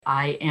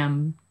I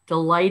am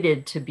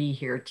delighted to be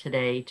here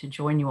today to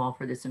join you all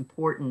for this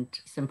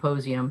important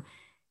symposium.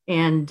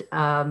 And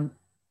on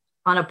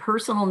a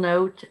personal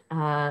note,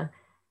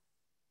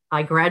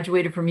 I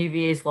graduated from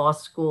UVA's law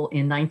school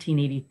in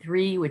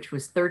 1983, which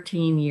was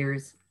 13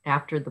 years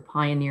after the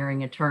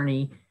pioneering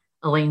attorney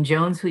Elaine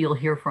Jones, who you'll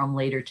hear from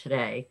later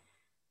today.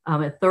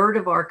 A third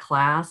of our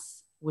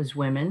class was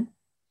women,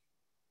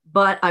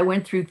 but I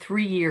went through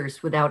 3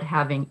 years without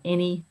having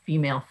any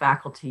female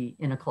faculty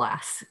in a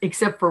class,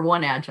 except for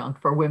one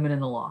adjunct for women in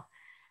the law.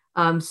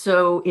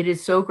 So it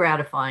is so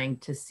gratifying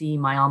to see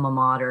my alma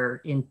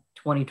mater in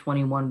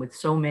 2021 with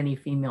so many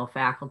female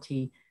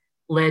faculty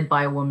led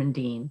by a woman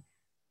dean.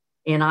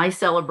 And I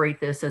celebrate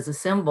this as a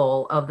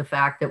symbol of the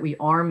fact that we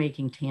are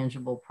making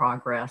tangible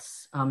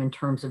progress in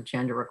terms of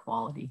gender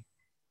equality.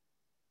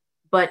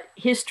 But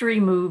history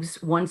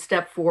moves one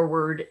step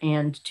forward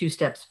and two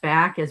steps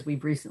back, as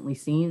we've recently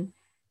seen.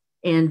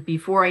 And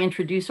before I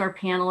introduce our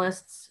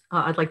panelists,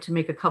 I'd like to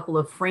make a couple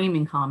of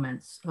framing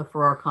comments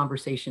for our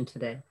conversation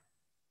today.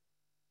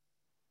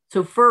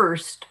 So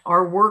first,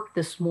 our work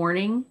this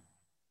morning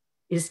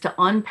is to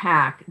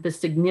unpack the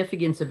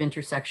significance of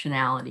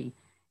intersectionality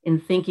in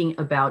thinking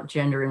about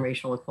gender and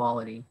racial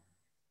equality.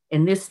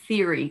 And this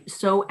theory,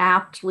 so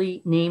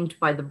aptly named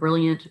by the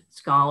brilliant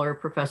scholar,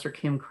 Professor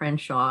Kim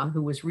Crenshaw,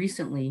 who was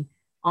recently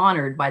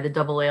honored by the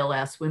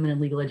AALS Women in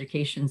Legal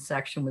Education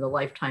section with a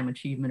Lifetime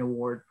Achievement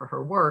Award for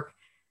her work,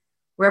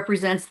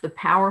 represents the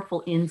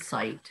powerful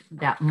insight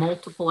that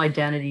multiple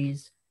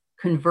identities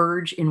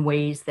converge in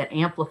ways that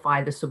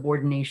amplify the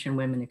subordination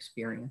women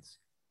experience.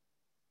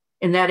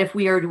 And that if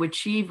we are to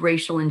achieve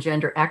racial and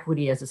gender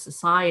equity as a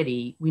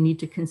society, we need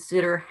to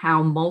consider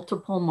how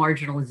multiple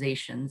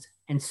marginalizations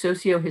and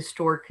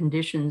socio-historic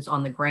conditions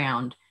on the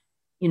ground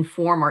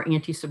inform our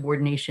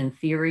anti-subordination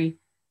theory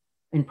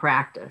and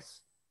practice.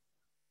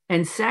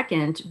 And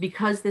second,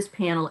 because this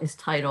panel is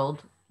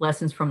titled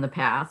Lessons from the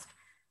Past,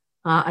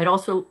 I'd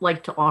also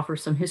like to offer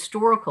some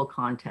historical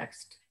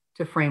context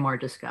to frame our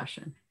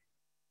discussion.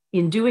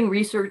 In doing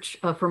research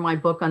for my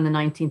book on the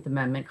 19th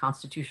Amendment,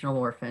 Constitutional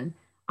Orphan,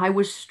 I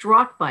was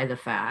struck by the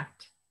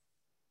fact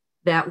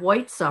that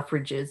white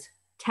suffragists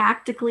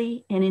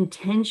tactically and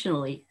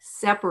intentionally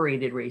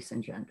separated race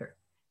and gender.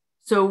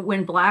 So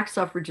when Black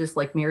suffragists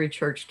like Mary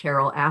Church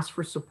Terrell asked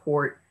for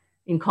support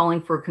in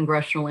calling for a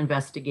congressional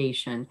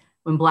investigation,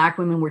 when Black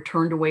women were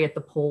turned away at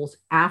the polls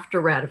after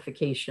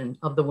ratification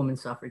of the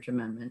Women's Suffrage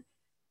Amendment,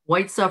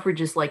 white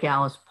suffragists like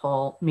Alice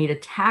Paul made a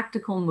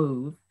tactical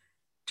move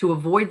to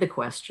avoid the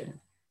question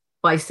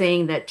by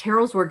saying that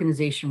Terrell's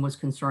organization was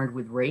concerned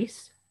with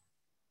race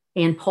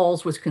and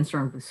Paul's was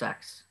concerned with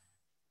sex.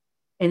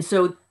 And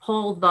so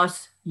Paul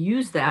thus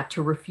used that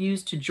to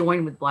refuse to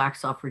join with Black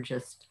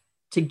suffragists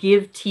to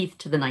give teeth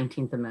to the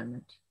 19th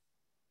Amendment.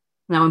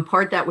 Now, in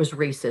part, that was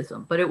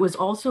racism, but it was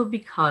also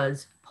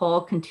because Paul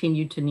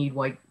continued to need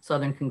white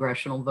Southern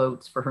congressional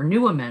votes for her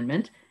new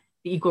amendment,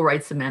 the Equal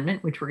Rights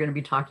Amendment, which we're going to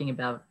be talking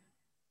about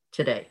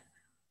today.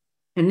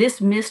 And this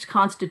missed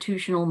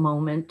constitutional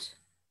moment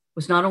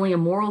was not only a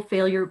moral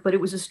failure, but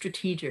it was a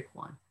strategic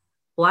one.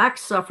 Black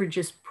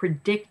suffragists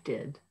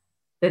predicted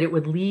that it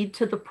would lead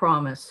to the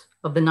promise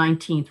of the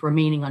 19th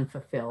remaining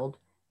unfulfilled,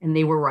 and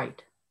they were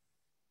right.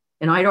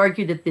 And I'd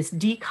argue that this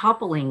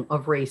decoupling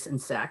of race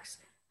and sex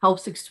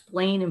helps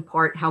explain in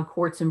part how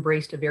courts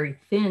embraced a very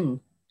thin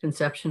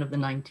conception of the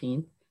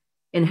 19th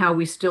and how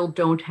we still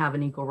don't have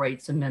an Equal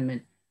Rights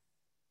Amendment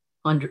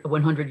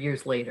 100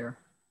 years later.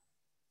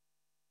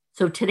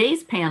 So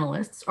today's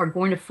panelists are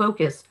going to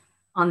focus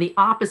on the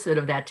opposite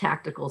of that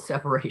tactical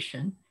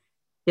separation.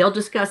 They'll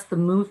discuss the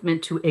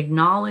movement to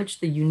acknowledge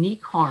the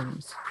unique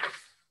harms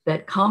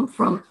that come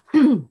from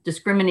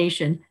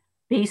discrimination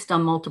based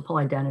on multiple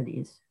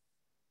identities.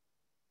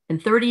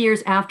 And 30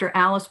 years after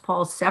Alice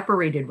Paul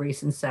separated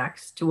race and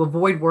sex to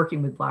avoid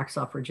working with Black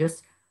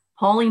suffragists,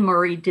 Pauli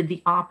Murray did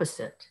the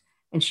opposite,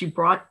 and she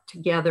brought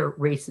together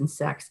race and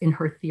sex in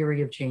her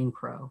theory of Jane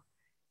Crow.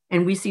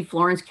 And we see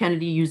Florence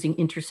Kennedy using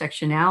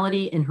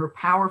intersectionality in her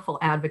powerful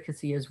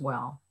advocacy as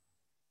well.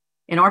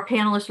 And our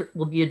panelists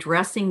will be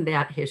addressing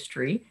that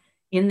history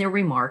in their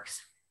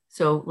remarks.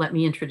 So let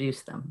me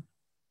introduce them.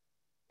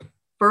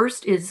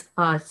 First is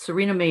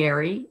Serena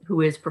Mayeri,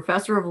 who is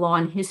professor of law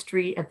and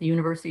history at the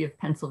University of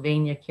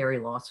Pennsylvania Carey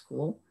Law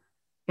School,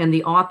 and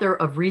the author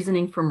of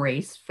Reasoning from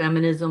Race,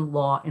 Feminism,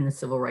 Law, and the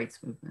Civil Rights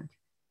Movement.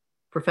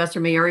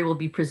 Professor Mayeri will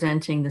be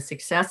presenting the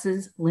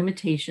successes,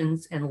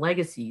 limitations, and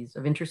legacies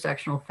of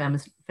intersectional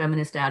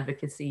feminist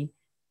advocacy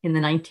in the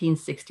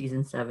 1960s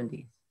and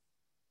 70s.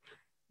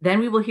 Then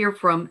we will hear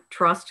from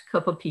Trust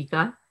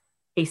Kapopika,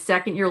 a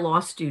second-year law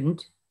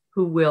student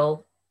who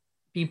will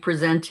be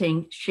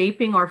presenting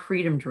Shaping Our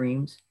Freedom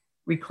Dreams,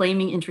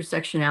 Reclaiming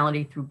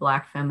Intersectionality Through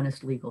Black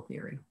Feminist Legal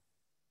Theory.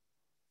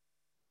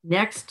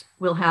 Next,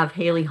 we'll have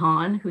Haley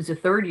Hahn, who's a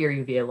third-year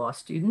UVA law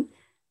student,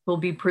 who will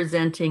be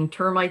presenting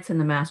Termites in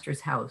the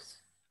Master's House,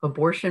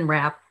 Abortion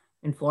Rap,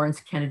 and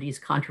Florence Kennedy's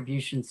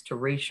Contributions to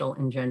Racial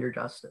and Gender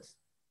Justice.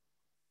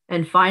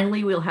 And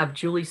finally, we'll have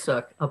Julie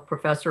Suk, a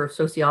professor of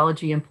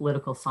sociology and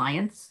political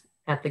science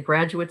at the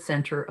Graduate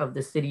Center of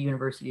the City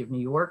University of New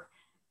York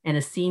and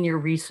a senior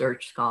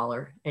research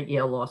scholar at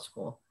Yale Law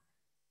School.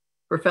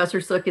 Professor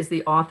Suk is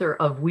the author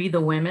of We the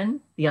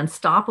Women, The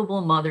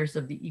Unstoppable Mothers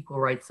of the Equal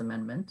Rights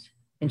Amendment,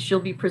 and she'll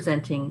be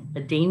presenting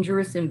A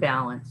Dangerous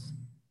Imbalance,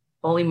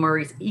 Pauli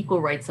Murray's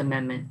Equal Rights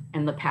Amendment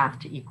and the Path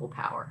to Equal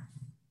Power.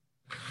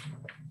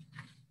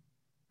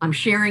 I'm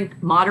sharing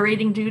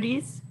moderating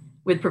duties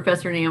with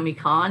Professor Naomi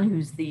Kahn,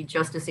 who's the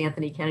Justice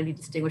Anthony Kennedy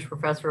Distinguished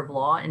Professor of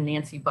Law and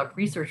Nancy Buck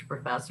Research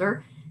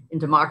Professor in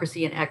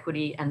Democracy and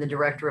Equity and the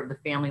Director of the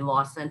Family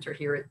Law Center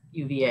here at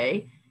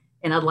UVA.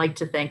 And I'd like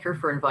to thank her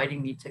for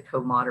inviting me to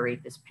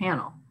co-moderate this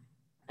panel.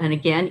 And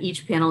again,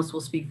 each panelist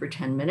will speak for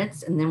 10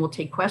 minutes, and then we'll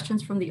take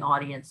questions from the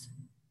audience.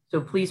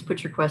 So please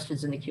put your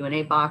questions in the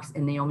Q&A box,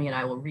 and Naomi and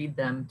I will read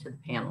them to the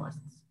panelists.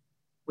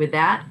 With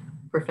that,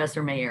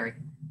 Professor Mayeri.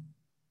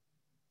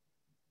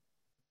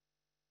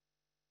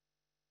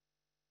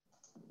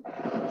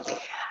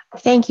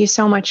 Thank you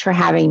so much for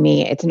having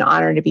me. It's an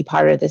honor to be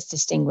part of this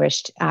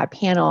distinguished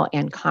panel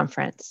and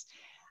conference.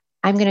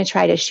 I'm going to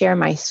try to share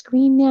my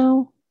screen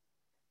now.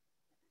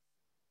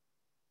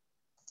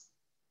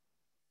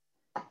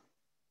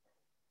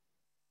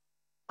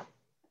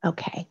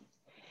 Okay.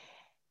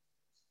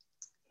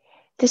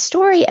 The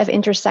story of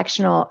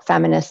intersectional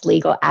feminist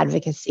legal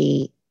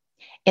advocacy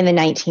in the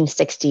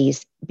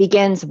 1960s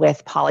begins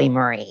with Pauli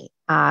Murray,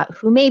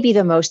 who may be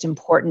the most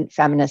important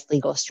feminist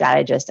legal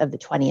strategist of the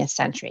 20th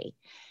century.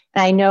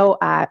 And I know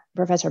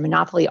Professor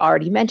Monopoly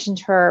already mentioned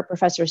her.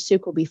 Professor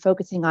Suk will be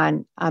focusing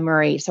on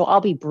Murray, so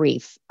I'll be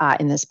brief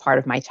in this part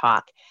of my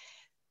talk.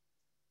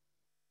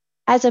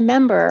 As a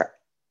member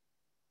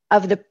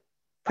of the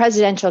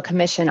Presidential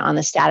Commission on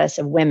the Status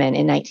of Women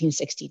in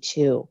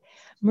 1962,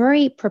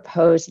 Murray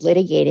proposed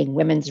litigating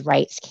women's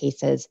rights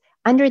cases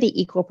under the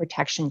Equal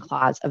Protection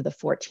Clause of the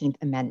 14th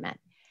Amendment,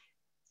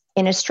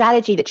 in a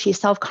strategy that she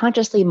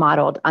self-consciously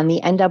modeled on the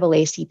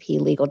NAACP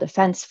Legal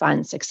Defense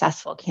Fund's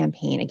successful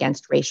campaign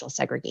against racial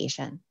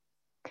segregation.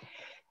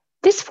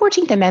 This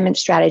 14th Amendment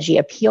strategy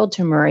appealed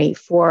to Murray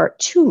for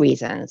two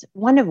reasons,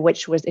 one of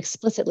which was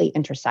explicitly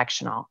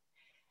intersectional.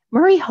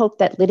 Murray hoped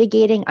that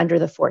litigating under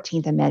the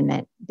 14th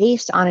Amendment,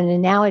 based on an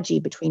analogy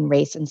between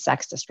race and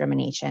sex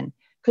discrimination,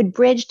 could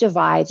bridge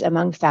divides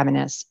among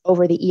feminists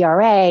over the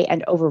ERA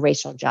and over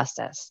racial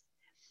justice,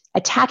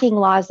 attacking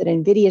laws that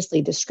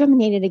invidiously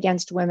discriminated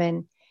against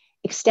women,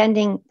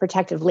 extending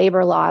protective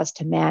labor laws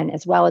to men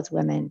as well as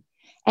women,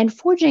 and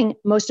forging,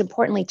 most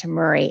importantly to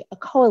Murray, a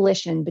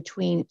coalition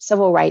between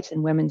civil rights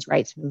and women's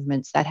rights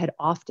movements that had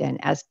often,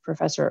 as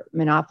Professor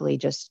Monopoly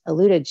just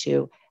alluded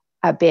to,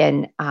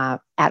 been at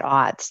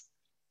odds.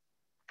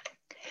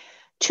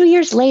 2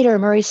 years later,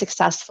 Murray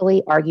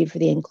successfully argued for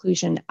the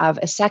inclusion of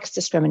a sex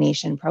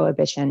discrimination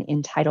prohibition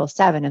in Title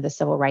VII of the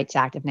Civil Rights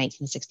Act of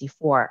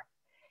 1964.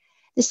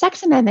 The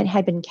Sex Amendment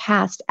had been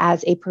cast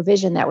as a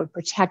provision that would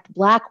protect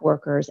Black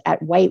workers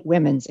at white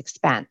women's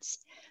expense.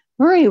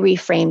 Murray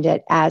reframed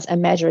it as a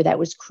measure that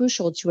was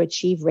crucial to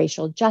achieve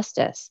racial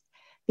justice,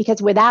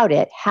 because without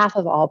it, half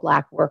of all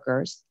Black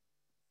workers,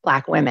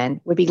 Black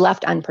women, would be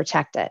left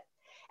unprotected,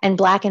 and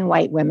Black and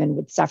white women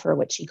would suffer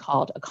what she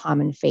called a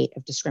common fate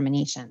of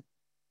discrimination.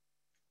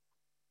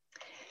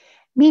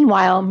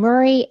 Meanwhile,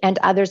 Murray and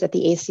others at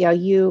the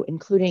ACLU,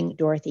 including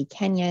Dorothy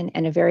Kenyon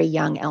and a very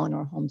young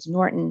Eleanor Holmes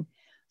Norton,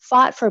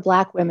 fought for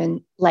Black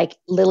women like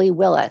Lily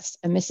Willis,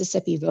 a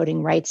Mississippi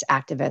voting rights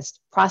activist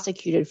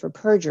prosecuted for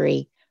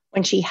perjury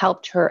when she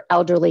helped her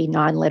elderly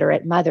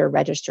non-literate mother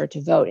register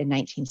to vote in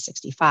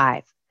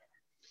 1965.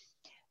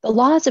 The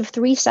laws of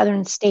 3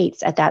 Southern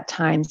states at that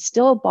time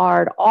still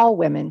barred all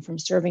women from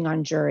serving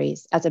on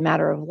juries as a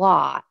matter of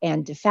law,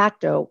 and de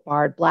facto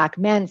barred Black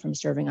men from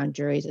serving on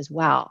juries as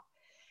well.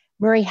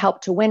 Murray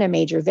helped to win a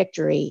major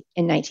victory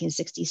in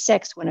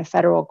 1966 when a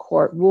federal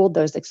court ruled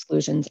those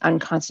exclusions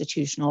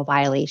unconstitutional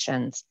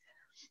violations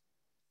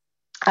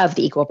of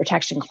the Equal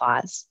Protection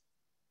Clause.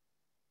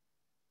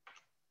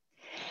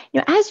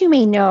 Now, as you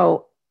may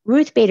know,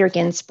 Ruth Bader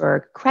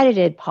Ginsburg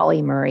credited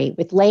Pauli Murray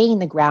with laying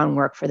the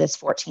groundwork for this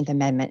 14th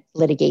Amendment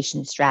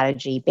litigation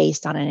strategy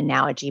based on an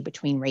analogy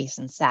between race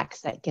and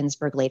sex that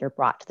Ginsburg later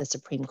brought to the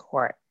Supreme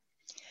Court.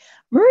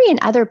 Murray and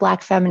other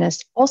Black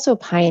feminists also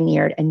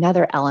pioneered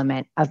another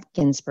element of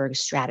Ginsburg's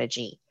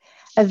strategy,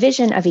 a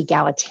vision of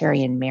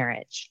egalitarian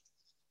marriage.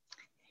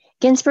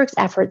 Ginsburg's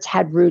efforts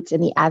had roots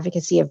in the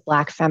advocacy of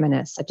Black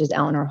feminists such as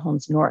Eleanor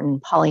Holmes Norton,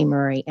 Pauli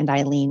Murray, and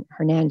Eileen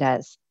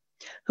Hernandez,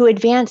 who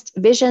advanced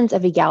visions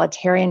of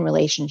egalitarian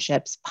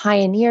relationships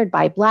pioneered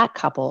by Black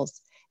couples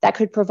that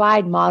could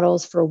provide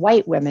models for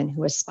white women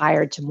who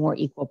aspired to more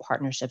equal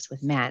partnerships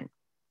with men.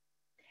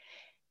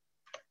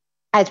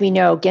 As we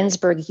know,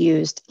 Ginsburg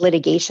used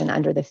litigation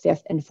under the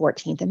 5th and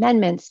 14th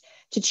Amendments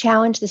to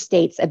challenge the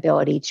state's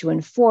ability to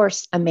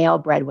enforce a male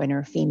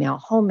breadwinner, female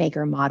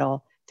homemaker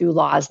model through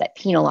laws that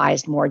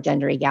penalized more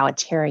gender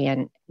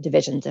egalitarian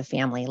divisions of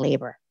family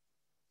labor.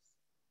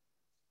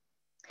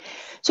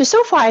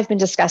 So far I've been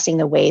discussing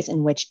the ways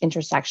in which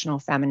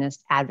intersectional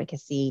feminist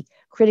advocacy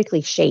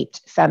critically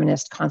shaped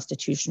feminist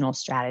constitutional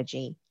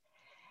strategy.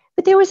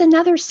 But there was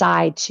another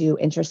side to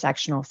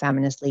intersectional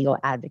feminist legal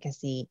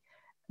advocacy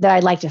that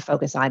I'd like to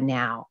focus on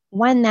now,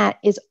 one that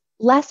is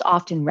less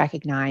often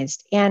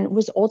recognized and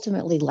was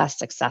ultimately less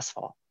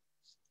successful.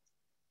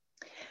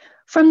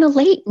 From the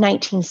late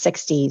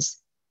 1960s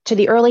to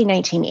the early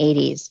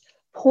 1980s,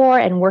 poor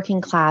and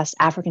working class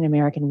African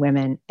American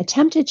women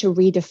attempted to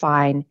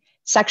redefine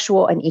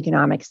sexual and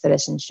economic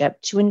citizenship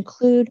to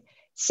include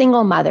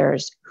single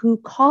mothers who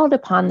called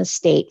upon the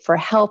state for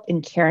help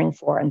in caring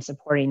for and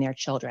supporting their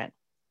children.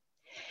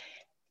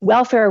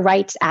 Welfare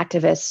rights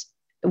activists,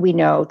 we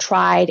know,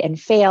 tried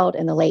and failed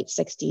in the late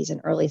 60s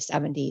and early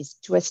 70s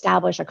to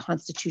establish a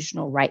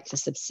constitutional right to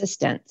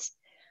subsistence.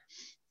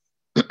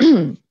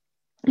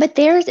 But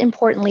theirs,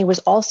 importantly, was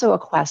also a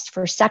quest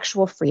for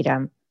sexual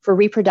freedom, for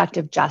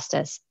reproductive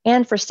justice,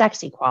 and for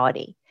sex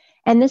equality.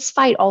 And this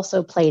fight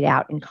also played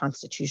out in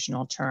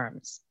constitutional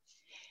terms.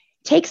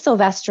 Take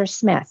Sylvester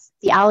Smith,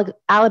 the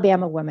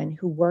Alabama woman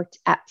who worked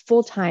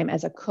full-time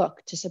as a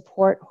cook to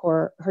support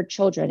her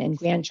children and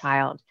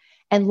grandchild,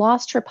 and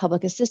lost her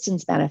public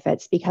assistance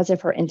benefits because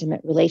of her intimate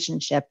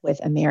relationship with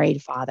a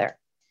married father.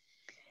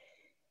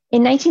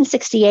 In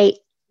 1968,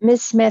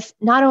 Ms. Smith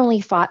not only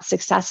fought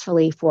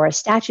successfully for a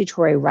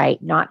statutory right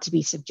not to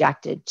be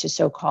subjected to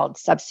so-called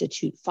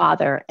substitute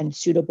father and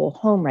suitable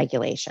home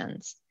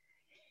regulations,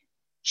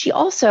 she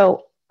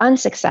also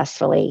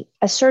unsuccessfully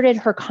asserted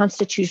her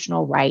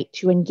constitutional right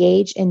to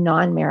engage in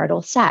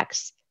non-marital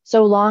sex,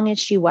 so long as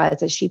she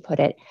was, as she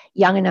put it,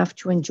 young enough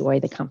to enjoy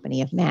the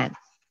company of men.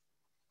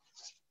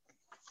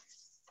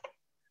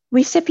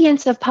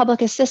 Recipients of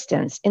public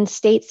assistance in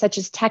states such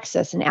as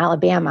Texas and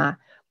Alabama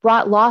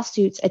brought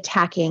lawsuits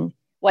attacking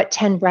what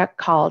Tenbreck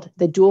called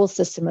the dual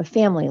system of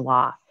family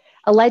law,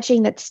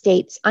 alleging that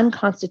states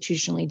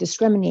unconstitutionally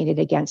discriminated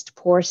against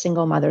poor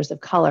single mothers of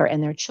color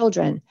and their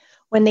children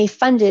when they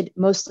funded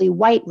mostly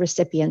white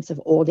recipients of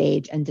old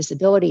age and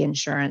disability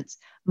insurance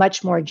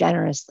much more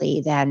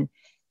generously than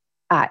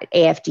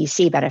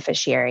AFDC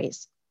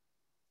beneficiaries.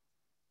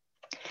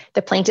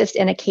 The plaintiffs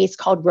in a case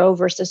called Roe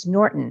versus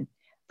Norton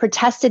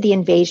protested the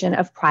invasion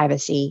of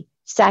privacy,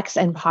 sex,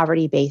 and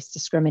poverty-based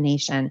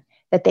discrimination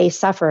that they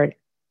suffered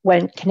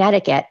when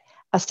Connecticut,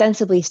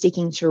 ostensibly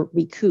seeking to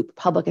recoup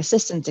public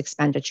assistance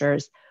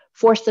expenditures,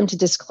 forced them to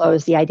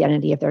disclose the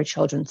identity of their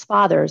children's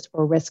fathers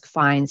or risk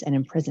fines and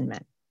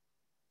imprisonment.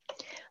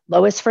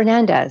 Lois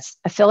Fernandez,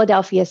 a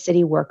Philadelphia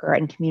city worker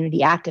and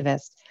community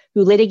activist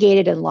who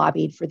litigated and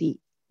lobbied for the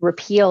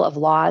repeal of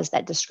laws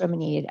that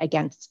discriminated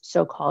against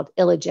so-called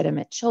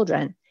illegitimate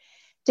children,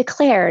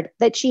 declared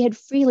that she had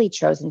freely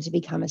chosen to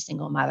become a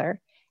single mother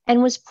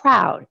and was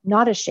proud,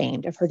 not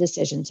ashamed, of her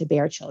decision to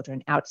bear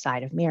children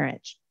outside of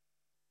marriage.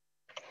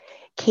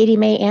 Katie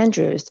Mae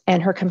Andrews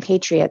and her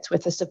compatriots,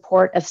 with the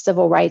support of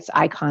civil rights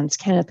icons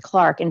Kenneth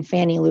Clark and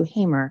Fannie Lou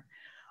Hamer,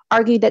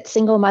 argued that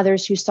single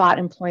mothers who sought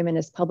employment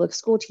as public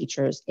school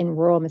teachers in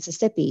rural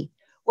Mississippi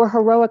were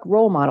heroic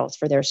role models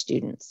for their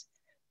students,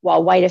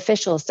 while white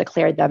officials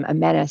declared them a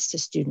menace to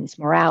students'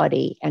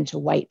 morality and to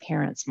white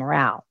parents'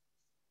 morale.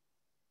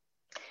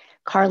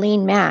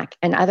 Carlene Mack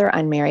and other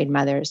unmarried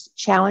mothers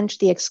challenged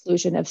the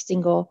exclusion of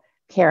single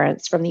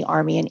parents from the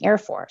Army and Air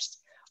Force,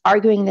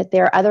 arguing that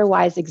their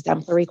otherwise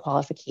exemplary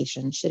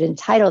qualifications should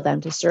entitle them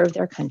to serve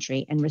their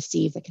country and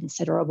receive the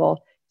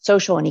considerable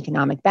social and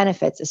economic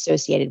benefits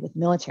associated with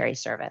military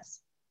service.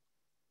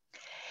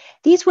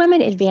 These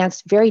women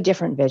advanced very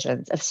different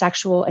visions of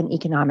sexual and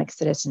economic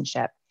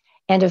citizenship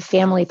and of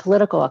family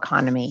political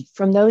economy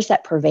from those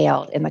that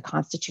prevailed in the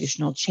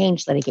constitutional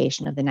change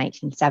litigation of the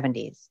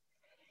 1970s.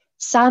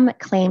 Some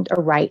claimed a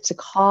right to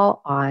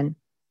call on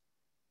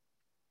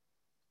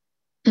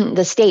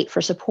the state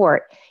for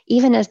support,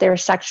 even as their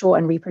sexual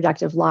and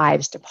reproductive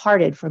lives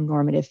departed from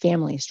normative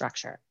family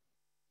structure.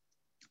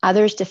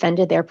 Others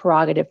defended their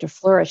prerogative to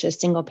flourish as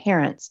single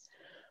parents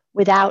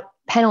without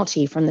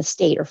penalty from the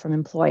state or from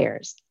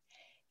employers.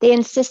 They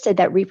insisted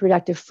that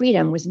reproductive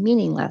freedom was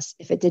meaningless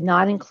if it did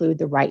not include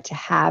the right to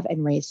have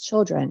and raise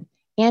children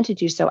and to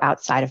do so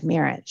outside of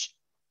marriage.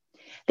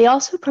 They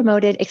also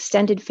promoted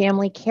extended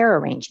family care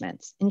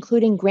arrangements,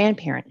 including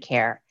grandparent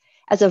care,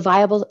 as a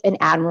viable and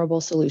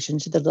admirable solution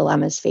to the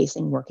dilemmas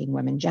facing working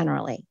women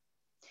generally.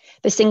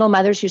 The single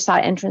mothers who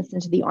sought entrance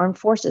into the armed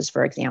forces,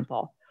 for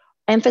example,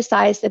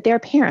 emphasized that their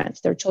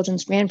parents, their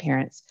children's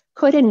grandparents,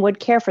 could and would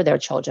care for their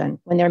children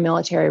when their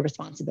military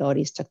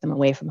responsibilities took them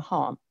away from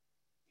home.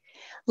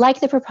 Like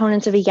the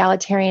proponents of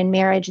egalitarian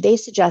marriage, they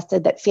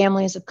suggested that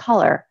families of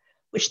color,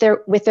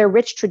 with their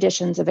rich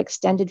traditions of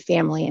extended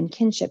family and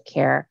kinship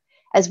care,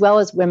 as well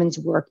as women's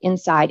work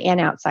inside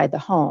and outside the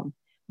home,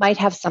 might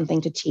have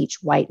something to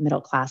teach white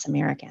middle-class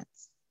Americans.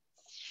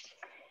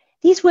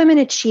 These women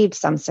achieved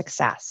some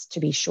success, to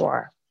be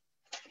sure.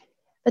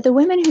 But the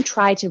women who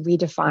tried to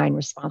redefine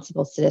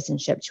responsible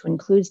citizenship to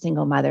include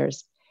single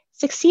mothers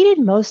succeeded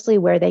mostly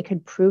where they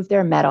could prove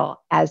their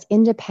mettle as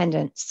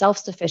independent,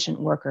 self-sufficient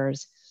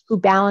workers who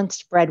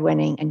balanced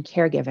breadwinning and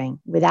caregiving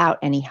without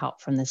any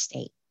help from the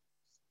state.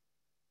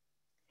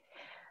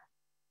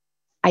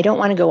 I don't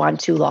want to go on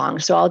too long,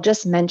 so I'll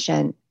just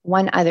mention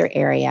one other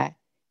area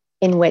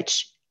in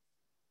which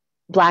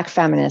Black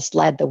feminists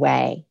led the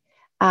way.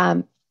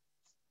 One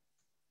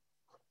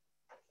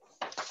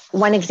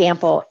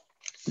example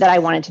that I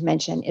wanted to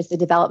mention is the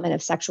development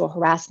of sexual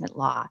harassment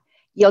law,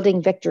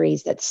 yielding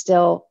victories that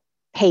still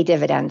pay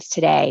dividends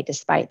today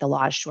despite the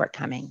law's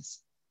shortcomings.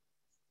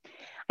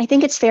 I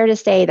think it's fair to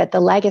say that the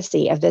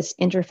legacy of this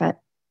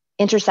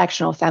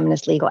intersectional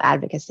feminist legal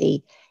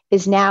advocacy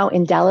is now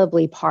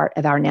indelibly part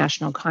of our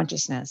national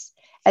consciousness,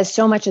 as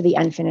so much of the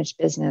unfinished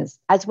business,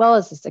 as well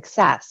as the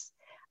success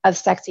of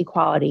sex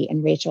equality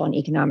and racial and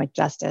economic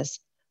justice,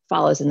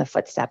 follows in the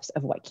footsteps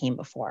of what came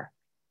before.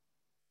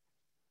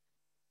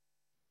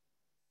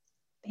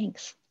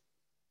 Thanks.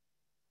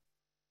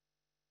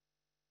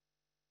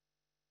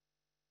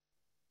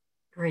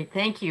 Great,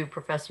 thank you,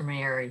 Professor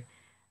Mayeri.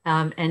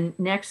 And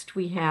next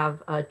we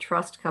have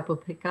Trust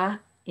Kapopika,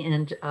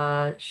 and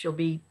she'll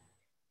be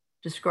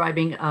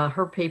describing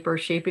her paper,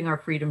 Shaping Our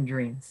Freedom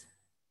Dreams.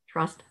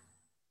 Trust.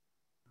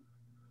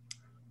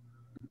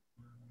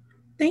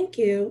 Thank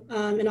you.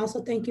 And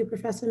also thank you,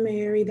 Professor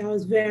Mayeri. That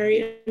was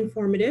very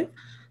informative.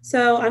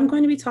 So I'm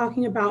going to be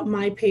talking about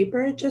my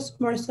paper,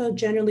 just more so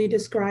generally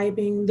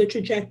describing the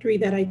trajectory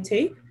that I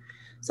take.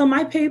 So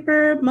my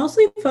paper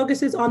mostly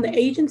focuses on the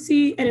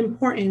agency and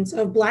importance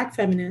of Black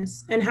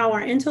feminists and how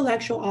our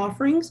intellectual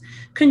offerings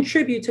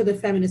contribute to the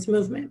feminist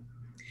movement.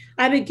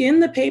 I begin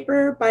the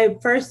paper by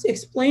first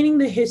explaining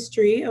the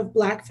history of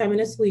Black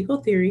feminist legal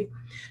theory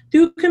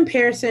through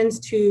comparisons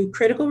to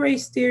critical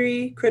race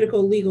theory,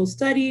 critical legal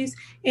studies,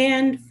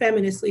 and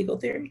feminist legal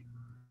theory.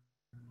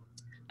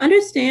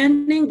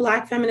 Understanding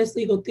Black feminist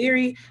legal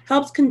theory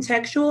helps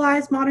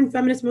contextualize modern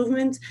feminist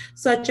movements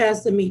such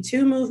as the Me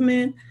Too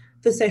movement,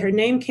 the Say Her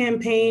Name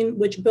campaign,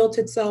 which built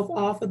itself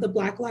off of the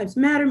Black Lives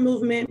Matter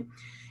movement,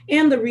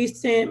 and the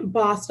recent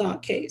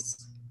Bostock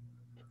case.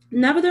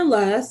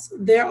 Nevertheless,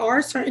 there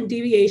are certain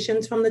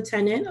deviations from the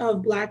tenet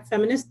of Black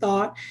feminist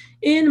thought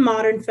in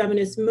modern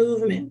feminist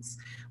movements,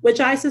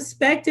 which I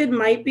suspected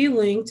might be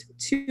linked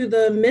to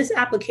the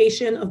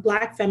misapplication of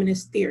Black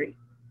feminist theory.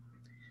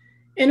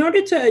 In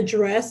order to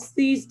address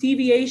these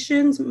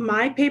deviations,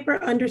 my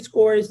paper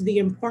underscores the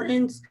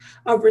importance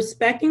of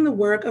respecting the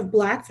work of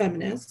Black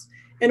feminists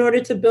in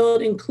order to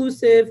build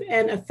inclusive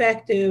and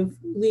effective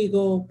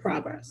legal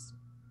progress.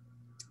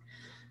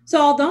 So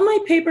although my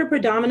paper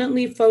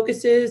predominantly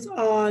focuses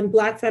on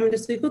Black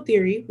feminist legal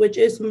theory, which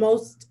is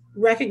most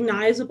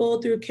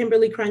recognizable through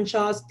Kimberly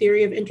Crenshaw's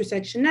theory of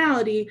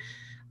intersectionality,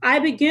 I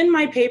begin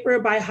my paper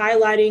by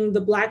highlighting the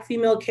Black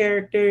female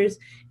characters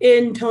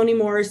in Toni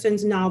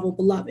Morrison's novel,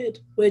 Beloved,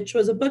 which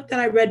was a book that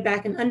I read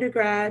back in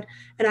undergrad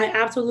and I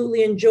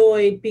absolutely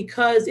enjoyed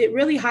because it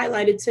really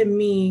highlighted to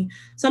me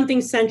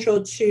something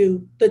central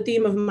to the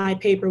theme of my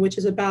paper, which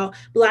is about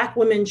Black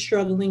women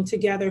struggling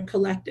together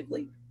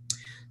collectively.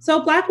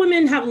 So Black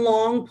women have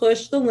long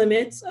pushed the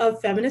limits of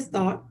feminist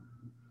thought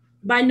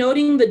by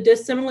noting the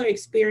dissimilar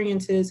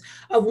experiences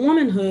of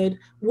womanhood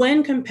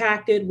when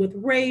compacted with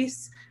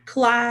race,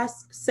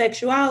 class,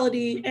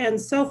 sexuality, and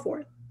so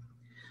forth.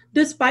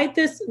 Despite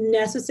this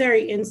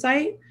necessary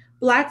insight,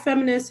 Black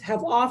feminists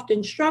have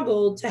often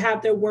struggled to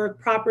have their work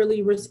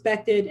properly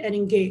respected and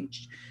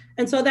engaged.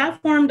 And so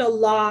that formed a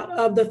lot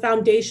of the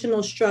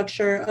foundational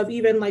structure of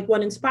even like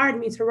what inspired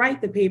me to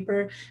write the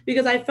paper,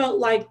 because I felt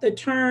like the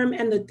term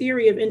and the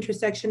theory of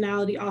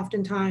intersectionality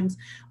oftentimes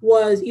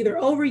was either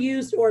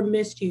overused or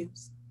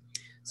misused.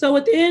 So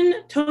within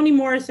Toni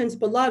Morrison's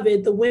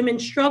Beloved, the women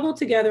struggled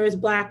together as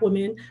Black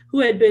women who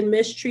had been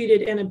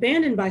mistreated and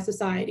abandoned by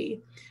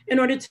society in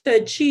order to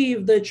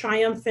achieve the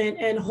triumphant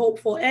and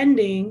hopeful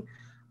ending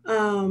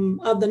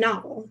of the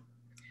novel.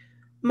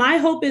 My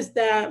hope is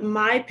that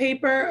my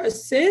paper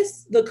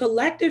assists the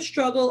collective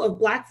struggle of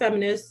Black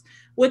feminists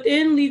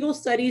within legal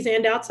studies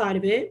and outside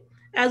of it,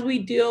 as we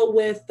deal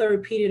with the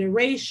repeated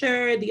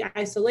erasure, the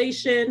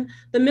isolation,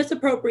 the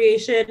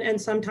misappropriation, and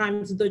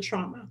sometimes the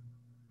trauma.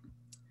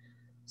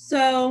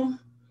 So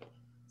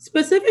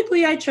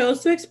specifically, I chose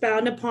to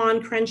expound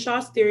upon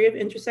Crenshaw's theory of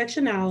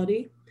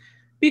intersectionality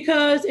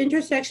because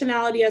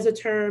intersectionality as a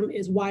term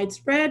is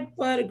widespread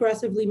but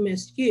aggressively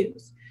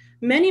misused.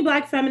 Many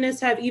Black feminists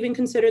have even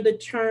considered the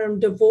term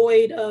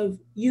devoid of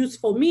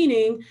useful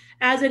meaning,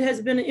 as it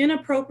has been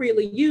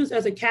inappropriately used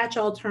as a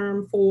catch-all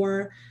term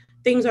for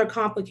things are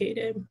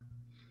complicated.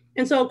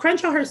 And so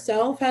Crenshaw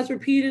herself has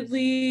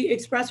repeatedly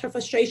expressed her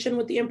frustration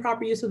with the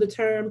improper use of the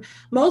term,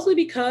 mostly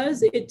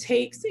because it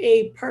takes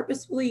a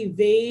purposefully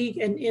vague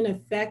and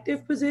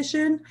ineffective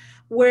position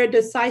where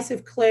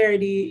decisive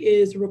clarity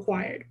is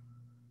required.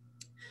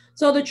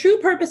 So the true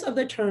purpose of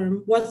the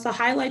term was to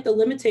highlight the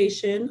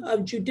limitation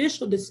of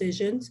judicial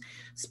decisions,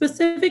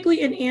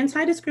 specifically in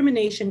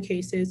anti-discrimination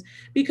cases,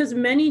 because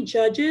many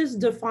judges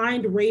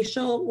defined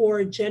racial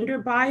or gender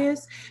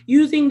bias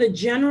using the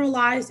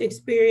generalized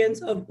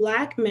experience of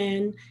Black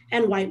men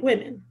and white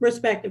women,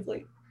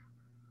 respectively.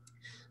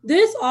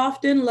 This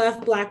often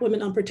left Black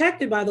women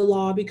unprotected by the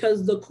law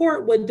because the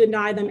court would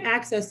deny them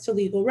access to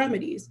legal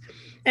remedies.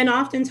 And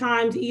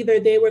oftentimes, either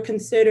they were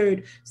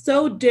considered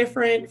so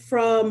different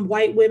from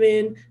white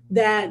women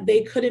that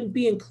they couldn't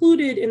be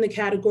included in the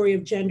category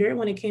of gender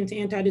when it came to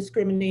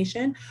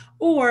anti-discrimination,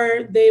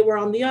 or they were,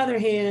 on the other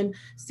hand,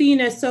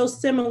 seen as so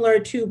similar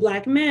to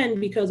Black men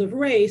because of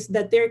race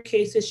that their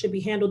cases should be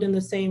handled in the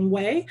same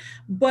way.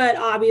 But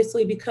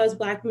obviously, because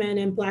Black men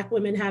and Black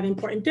women have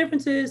important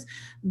differences,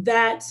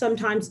 that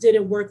sometimes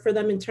didn't work for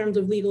them in terms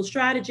of legal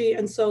strategy,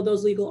 and so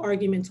those legal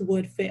arguments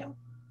would fail.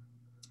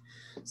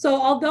 So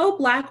although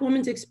Black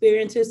women's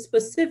experiences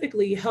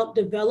specifically help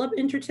develop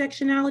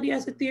intersectionality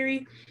as a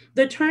theory,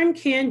 the term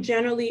can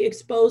generally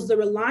expose the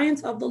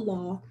reliance of the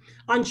law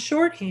on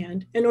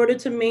shorthand in order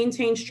to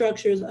maintain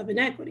structures of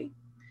inequity.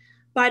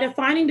 By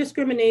defining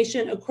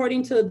discrimination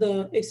according to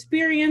the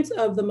experience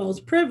of the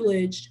most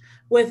privileged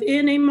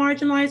within a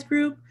marginalized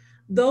group,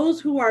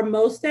 those who are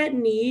most at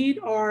need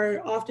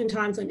are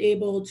oftentimes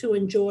unable to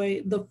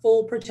enjoy the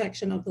full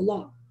protection of the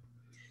law.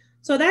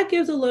 So that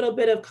gives a little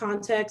bit of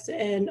context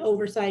and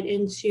oversight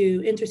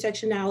into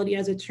intersectionality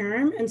as a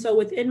term. And so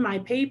within my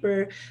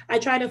paper, I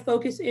try to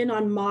focus in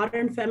on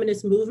modern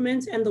feminist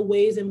movements and the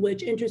ways in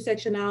which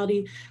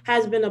intersectionality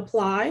has been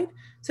applied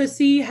to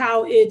see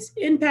how it's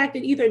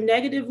impacted either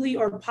negatively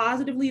or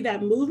positively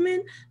that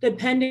movement,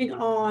 depending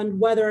on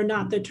whether or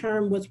not the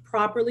term was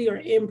properly or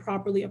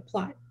improperly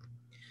applied.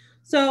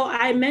 So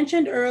I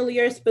mentioned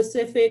earlier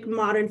specific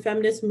modern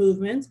feminist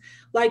movements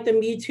like the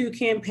Me Too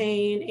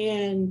campaign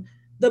and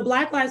the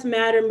Black Lives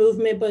Matter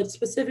movement, but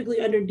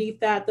specifically underneath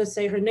that, the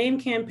Say Her Name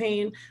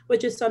campaign,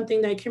 which is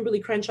something that Kimberly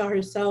Crenshaw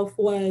herself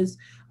was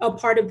a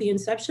part of the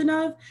inception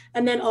of,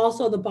 and then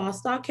also the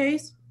Bostock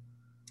case,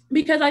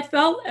 because I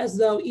felt as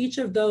though each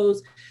of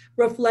those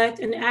reflect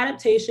an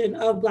adaptation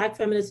of Black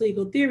feminist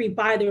legal theory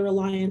by their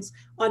reliance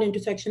on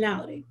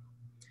intersectionality.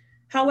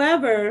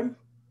 However,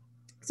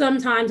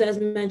 sometimes, as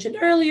mentioned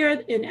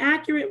earlier,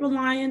 inaccurate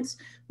reliance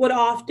would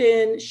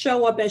often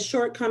show up as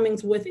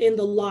shortcomings within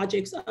the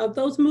logics of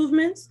those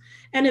movements.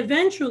 And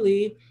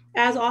eventually,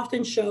 as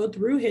often showed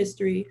through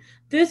history,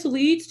 this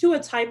leads to a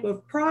type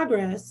of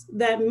progress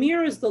that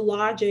mirrors the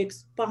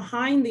logics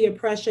behind the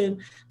oppression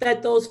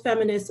that those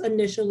feminists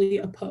initially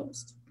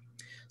opposed.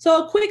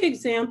 So a quick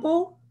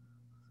example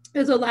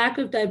is a lack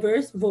of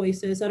diverse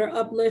voices that are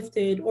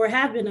uplifted or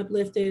have been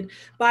uplifted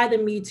by the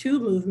Me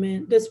Too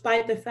movement,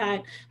 despite the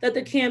fact that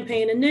the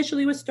campaign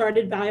initially was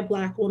started by a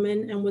Black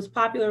woman and was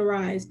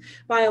popularized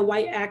by a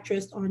white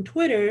actress on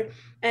Twitter.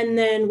 And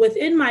then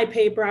within my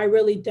paper, I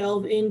really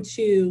delve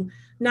into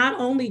not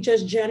only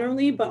just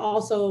generally, but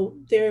also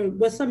there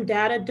was some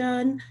data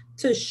done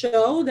to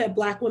show that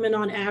Black women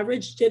on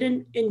average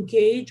didn't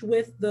engage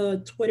with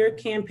the Twitter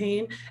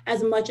campaign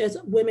as much as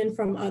women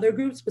from other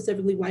groups,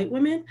 specifically white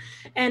women,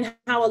 and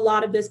how a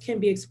lot of this can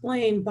be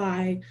explained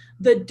by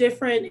the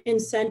different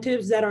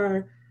incentives that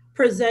are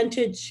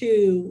presented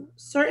to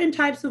certain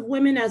types of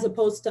women as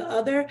opposed to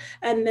other,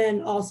 and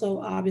then also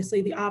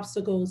obviously the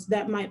obstacles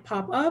that might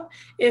pop up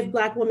if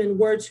Black women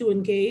were to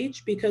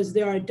engage, because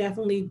there are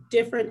definitely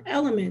different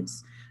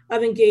elements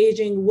of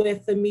engaging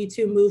with the Me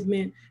Too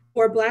movement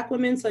for Black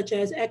women, such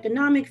as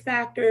economic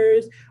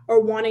factors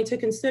or wanting to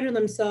consider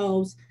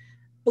themselves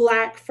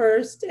Black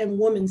first and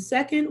woman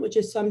second, which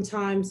is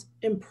sometimes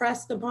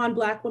impressed upon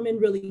Black women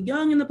really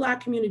young in the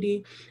Black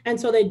community. And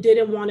so they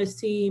didn't want to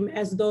seem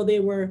as though they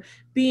were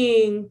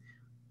being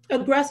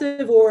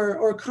aggressive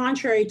or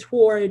contrary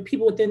toward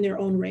people within their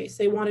own race.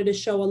 They wanted to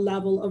show a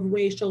level of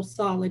racial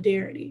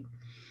solidarity.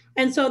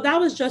 And so that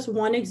was just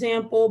one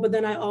example, but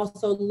then I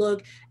also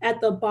look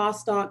at the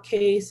Bostock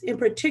case in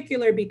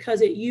particular because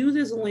it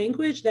uses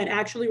language that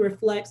actually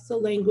reflects the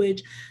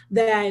language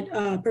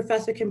that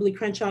Professor Kimberly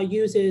Crenshaw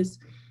uses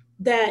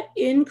that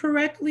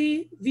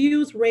incorrectly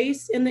views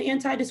race in the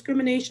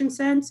anti-discrimination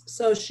sense.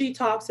 So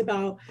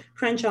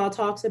Crenshaw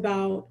talks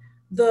about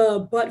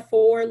the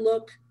but-for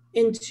look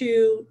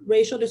into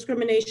racial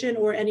discrimination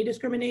or any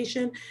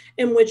discrimination,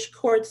 in which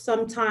courts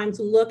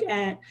sometimes look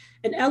at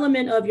an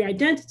element of your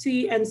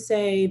identity and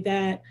say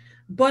that,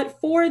 but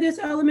for this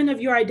element of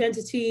your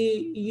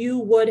identity, you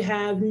would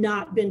have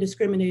not been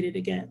discriminated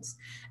against.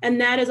 And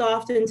that is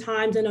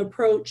oftentimes an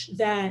approach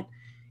that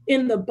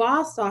in the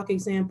Bostock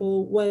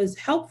example was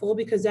helpful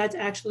because that's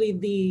actually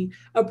the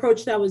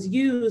approach that was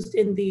used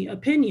in the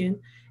opinion.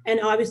 And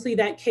obviously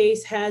that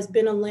case has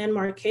been a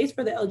landmark case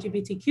for the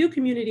LGBTQ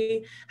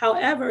community.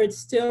 However, it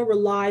still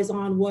relies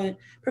on what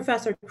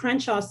Professor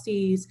Crenshaw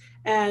sees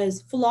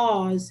as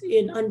flaws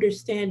in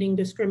understanding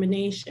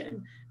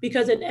discrimination,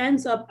 because it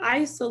ends up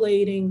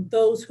isolating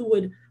those who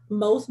would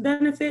most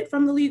benefit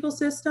from the legal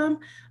system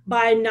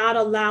by not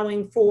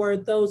allowing for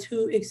those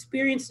who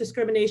experience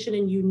discrimination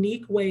in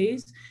unique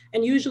ways,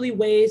 and usually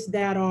ways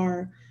that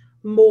are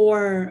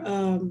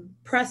more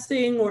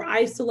pressing or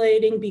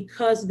isolating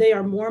because they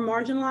are more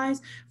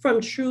marginalized,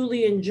 from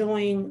truly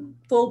enjoying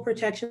full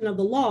protection of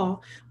the law,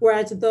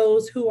 whereas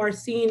those who are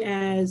seen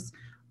as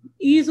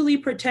easily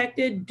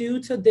protected due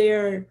to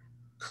their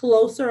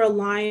closer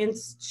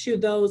alliance to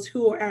those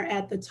who are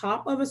at the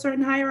top of a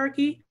certain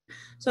hierarchy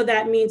So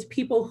that means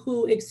people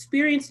who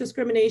experience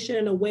discrimination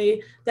in a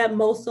way that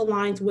most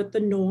aligns with the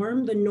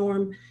norm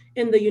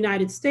in the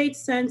United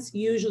States sense,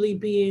 usually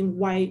being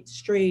white,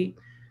 straight,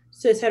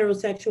 cis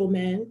heterosexual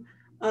men.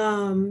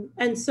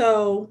 And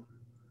so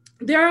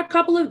there are a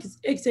couple of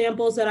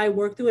examples that I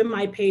work through in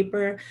my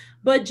paper,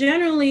 but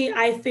generally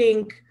I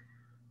think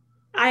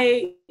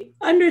I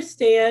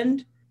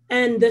understand,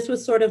 and this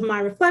was sort of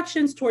my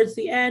reflections towards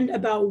the end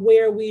about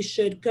where we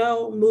should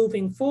go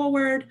moving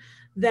forward,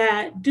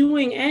 that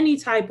doing any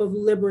type of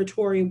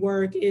liberatory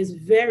work is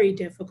very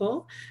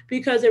difficult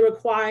because it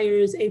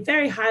requires a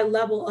very high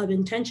level of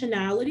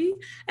intentionality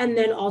and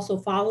then also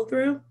follow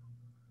through.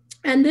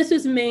 And this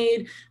is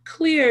made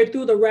clear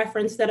through the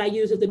reference that I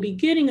use at the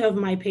beginning of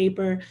my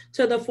paper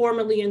to the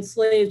formerly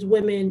enslaved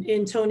women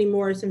in Toni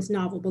Morrison's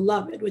novel,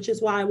 Beloved, which is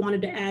why I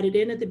wanted to add it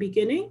in at the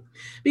beginning,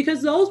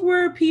 because those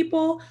were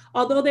people,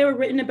 although they were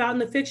written about in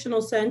the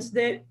fictional sense,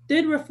 that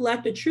did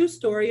reflect a true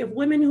story of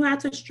women who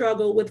had to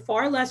struggle with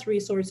far less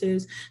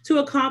resources to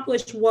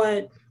accomplish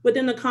what,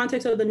 within the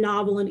context of the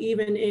novel and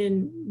even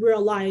in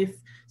real life,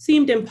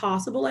 seemed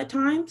impossible at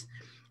times.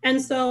 And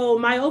so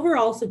my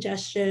overall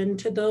suggestion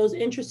to those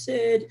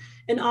interested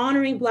in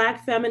honoring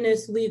Black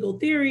feminist legal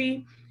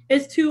theory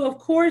is to, of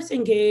course,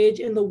 engage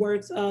in the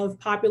works of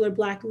popular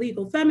Black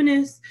legal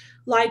feminists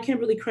like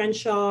Kimberly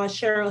Crenshaw,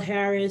 Cheryl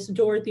Harris,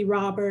 Dorothy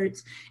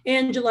Roberts,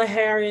 Angela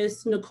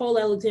Harris, Nicole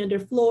Alexander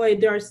Floyd.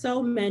 There are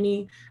so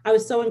many. I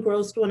was so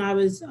engrossed when I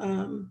was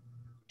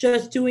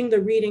just doing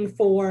the reading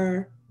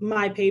for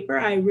my paper.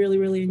 I really,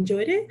 really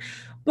enjoyed it.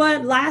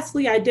 But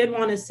lastly, I did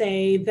want to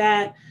say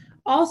that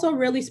also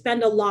really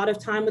spend a lot of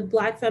time with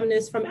Black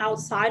feminists from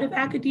outside of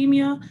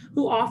academia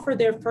who offer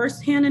their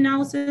firsthand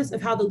analysis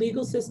of how the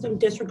legal system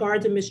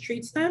disregards and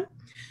mistreats them.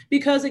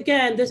 Because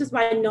again, this is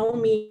by no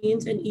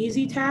means an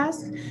easy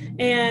task.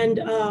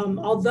 And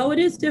although it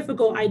is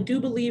difficult, I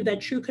do believe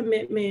that true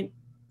commitment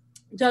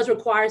does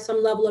require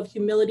some level of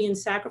humility and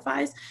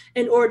sacrifice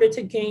in order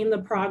to gain the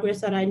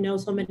progress that I know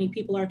so many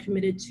people are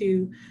committed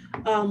to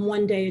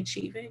one day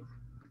achieving.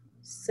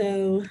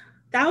 So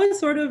that was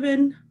sort of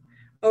an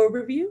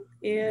overview,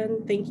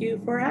 and thank you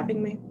for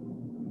having me.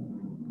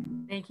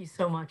 Thank you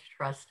so much,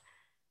 Trust.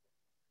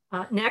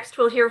 Next,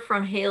 we'll hear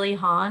from Haley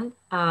Hahn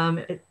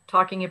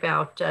talking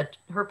about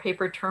her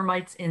paper,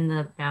 Termites in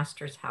the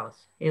Master's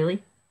House.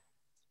 Haley?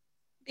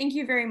 Thank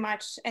you very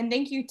much. And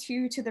thank you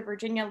too to the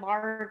Virginia Law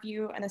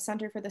Review and the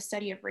Center for the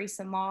Study of Race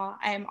and Law.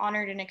 I am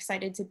honored and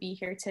excited to be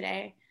here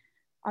today.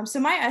 So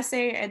my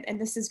essay, and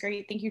this is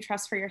great, thank you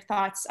Trust for your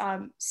thoughts.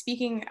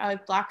 Speaking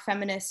of Black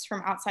feminists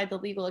from outside the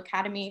legal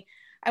academy,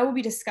 I will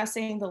be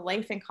discussing the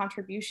life and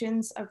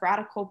contributions of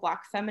radical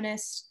Black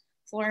feminist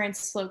Florence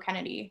Slow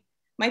Kennedy.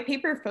 My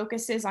paper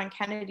focuses on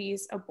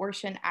Kennedy's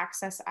abortion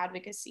access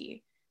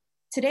advocacy.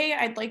 Today,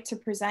 I'd like to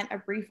present a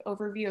brief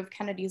overview of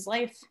Kennedy's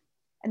life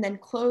and then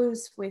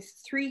close with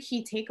 3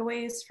 key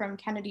takeaways from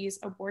Kennedy's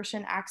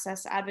abortion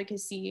access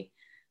advocacy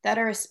that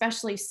are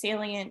especially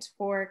salient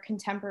for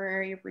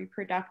contemporary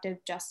reproductive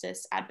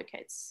justice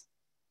advocates.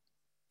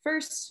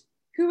 First,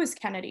 who was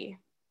Kennedy?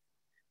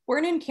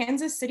 Born in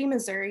Kansas City,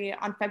 Missouri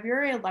on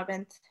February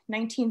 11th,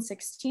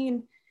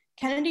 1916,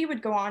 Kennedy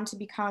would go on to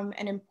become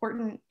an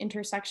important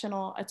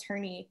intersectional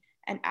attorney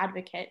and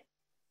advocate.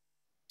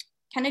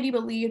 Kennedy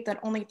believed that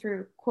only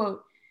through,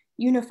 quote,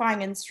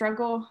 unifying in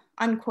struggle,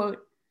 unquote,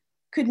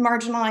 could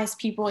marginalized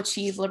people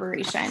achieve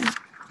liberation.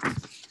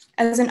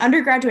 As an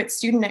undergraduate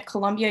student at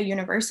Columbia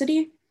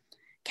University,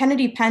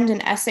 Kennedy penned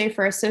an essay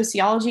for a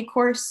sociology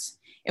course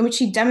in which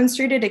she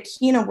demonstrated a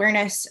keen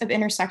awareness of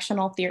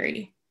intersectional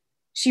theory.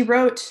 She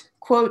wrote,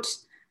 quote,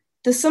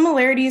 the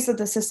similarities of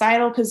the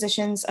societal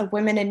positions of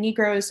women and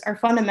Negroes are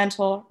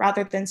fundamental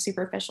rather than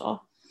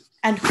superficial,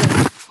 end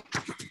quote.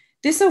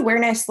 This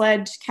awareness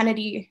led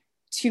Kennedy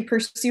to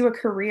pursue a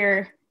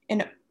career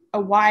in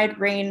a wide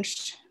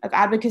range of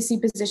advocacy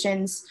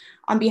positions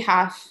on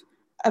behalf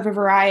of a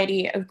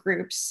variety of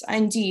groups.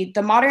 Indeed,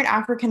 the modern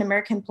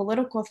African-American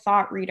political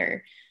thought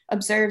reader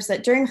observes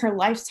that during her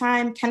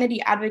lifetime,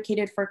 Kennedy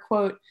advocated for,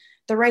 quote,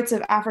 the rights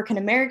of African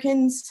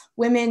Americans,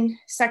 women,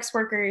 sex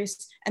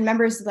workers, and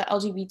members of the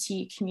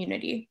LGBT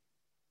community.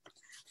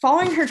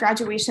 Following her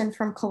graduation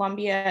from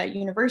Columbia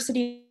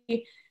University,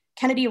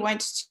 Kennedy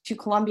went to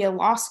Columbia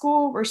Law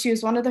School, where she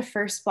was one of the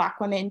first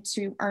Black women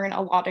to earn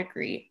a law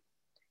degree.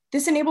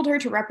 This enabled her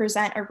to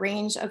represent a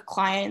range of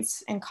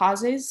clients and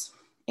causes,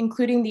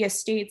 including the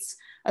estates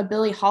of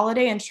Billie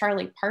Holiday and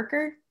Charlie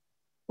Parker,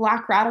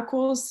 Black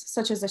radicals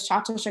such as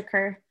Assata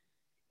Shakur,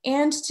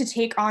 and to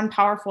take on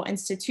powerful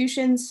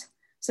institutions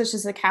such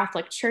as the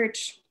Catholic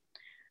Church,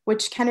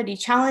 which Kennedy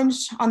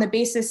challenged on the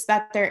basis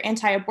that their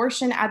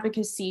anti-abortion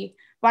advocacy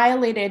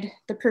violated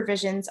the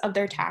provisions of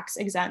their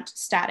tax-exempt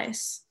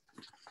status.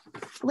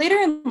 Later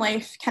in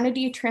life,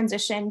 Kennedy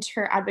transitioned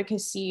her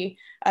advocacy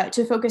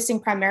to focusing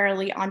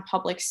primarily on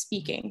public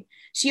speaking.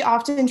 She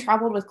often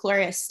traveled with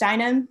Gloria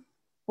Steinem,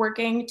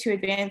 working to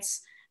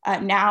advance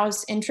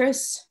NOW's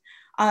interests.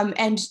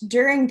 And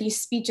during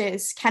these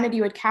speeches, Kennedy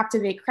would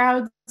captivate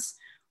crowds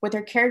with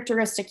her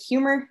characteristic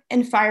humor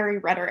and fiery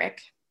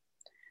rhetoric.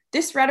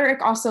 This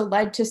rhetoric also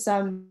led to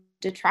some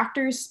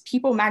detractors.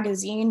 People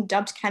magazine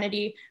dubbed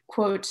Kennedy,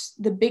 quote,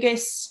 the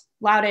biggest,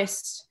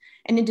 loudest,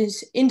 and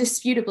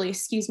indisputably,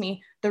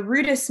 the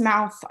rudest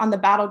mouth on the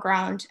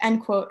battleground,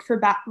 end quote, for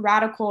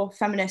radical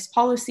feminist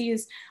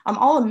policies.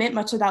 I'll omit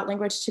much of that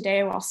language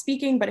today while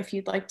speaking, but if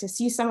you'd like to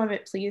see some of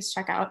it, please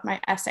check out my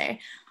essay.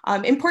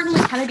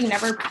 Importantly, Kennedy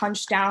never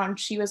punched down.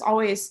 She was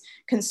always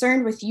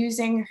concerned with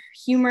using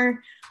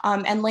humor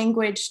and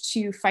language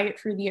to fight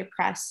for the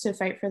oppressed, to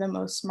fight for the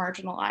most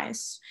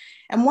marginalized.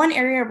 And one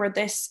area where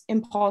this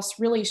impulse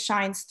really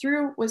shines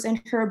through was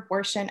in her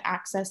abortion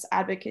access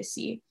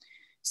advocacy.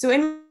 So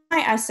in my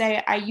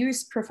essay, I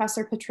used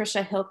Professor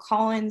Patricia Hill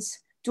Collins'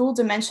 dual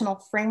dimensional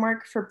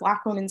framework for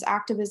Black women's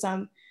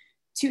activism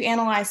to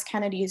analyze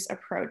Kennedy's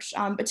approach.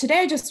 But today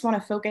I just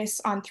want to focus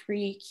on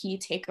 3 key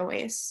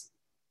takeaways.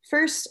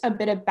 First, a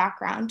bit of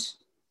background.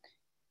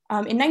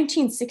 In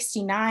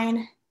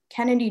 1969,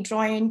 Kennedy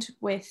joined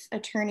with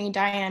attorney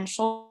Diane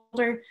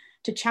Scholder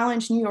to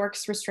challenge New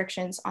York's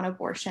restrictions on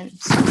abortion.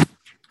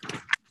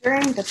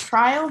 During the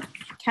trial,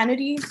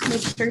 Kennedy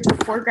made sure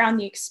to foreground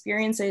the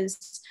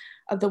experiences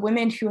of the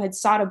women who had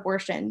sought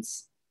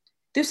abortions.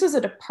 This was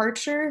a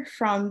departure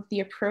from the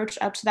approach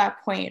up to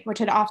that point, which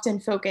had often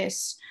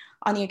focused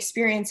on the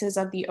experiences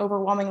of the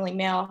overwhelmingly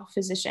male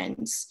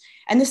physicians.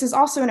 And this is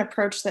also an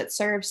approach that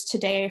serves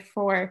today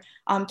for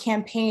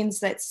campaigns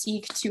that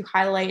seek to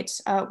highlight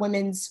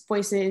women's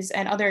voices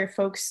and other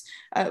folks'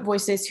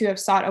 voices who have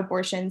sought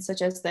abortion,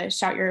 such as the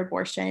Shout Your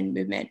Abortion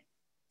movement.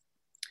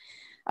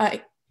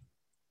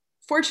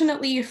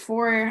 Fortunately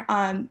for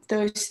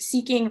those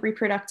seeking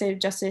reproductive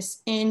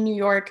justice in New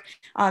York,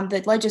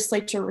 the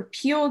legislature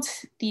repealed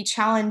the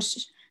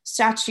challenge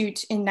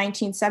statute in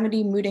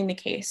 1970, mooting the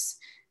case.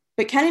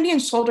 But Kennedy and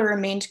Scholder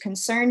remained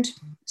concerned,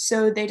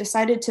 so they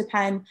decided to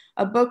pen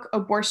a book,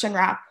 Abortion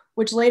Rap,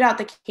 which laid out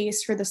the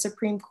case for the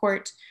Supreme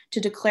Court to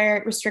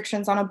declare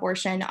restrictions on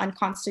abortion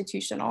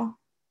unconstitutional.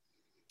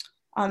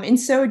 In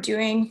so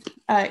doing,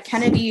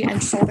 Kennedy and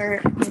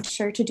Scholder made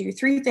sure to do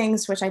 3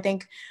 things, which I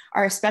think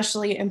are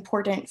especially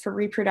important for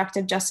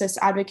reproductive justice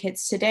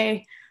advocates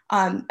today,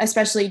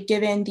 especially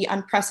given the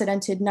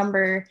unprecedented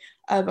number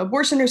of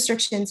abortion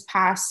restrictions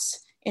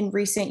passed in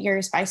recent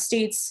years by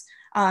states,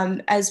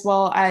 as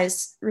well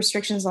as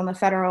restrictions on the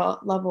federal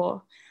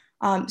level.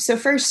 So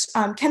first,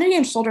 Kennedy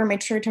and Scholder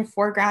made sure to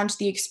foreground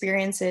the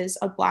experiences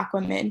of Black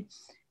women.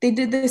 They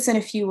did this in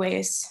a few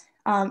ways.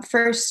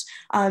 First,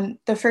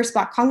 the first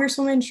Black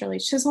Congresswoman, Shirley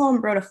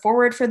Chisholm, wrote a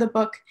foreword for the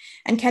book,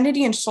 and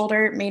Kennedy and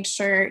Scholder made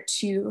sure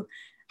to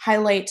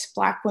highlight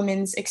Black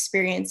women's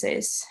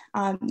experiences.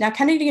 Now,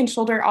 Kennedy and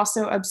Scholder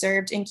also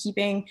observed, in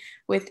keeping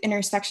with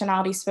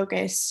intersectionality's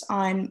focus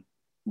on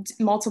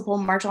multiple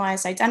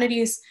marginalized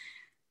identities,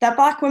 that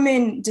Black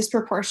women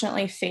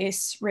disproportionately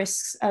face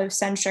risks of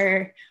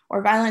censure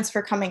or violence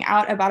for coming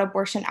out about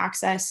abortion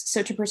access.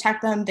 So to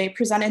protect them, they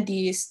presented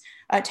these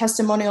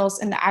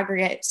testimonials in the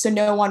aggregate, so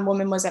no one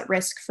woman was at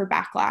risk for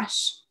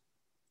backlash.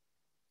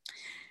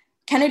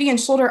 Kennedy and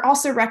Scholder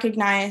also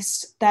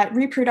recognized that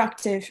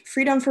reproductive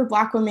freedom for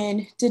Black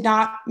women did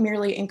not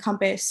merely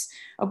encompass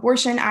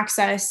abortion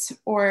access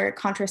or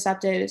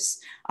contraceptives.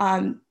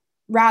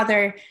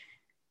 Rather,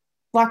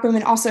 Black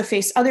women also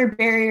face other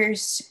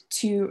barriers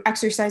to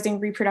exercising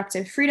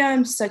reproductive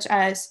freedom, such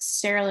as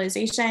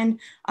sterilization,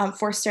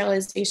 forced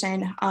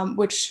sterilization,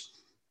 which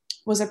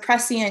was a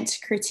prescient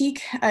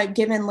critique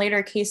given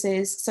later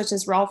cases such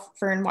as Ralph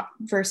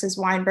versus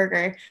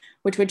Weinberger,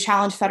 which would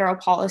challenge federal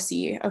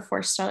policy of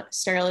forced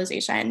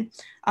sterilization.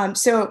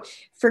 So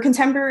for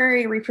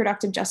contemporary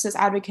reproductive justice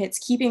advocates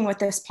keeping with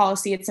this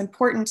policy, it's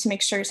important to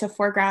make sure to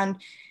foreground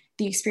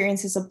the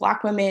experiences of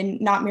Black women,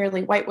 not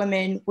merely white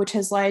women, which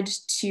has led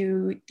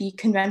to the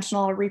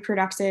conventional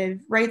reproductive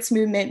rights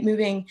movement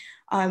moving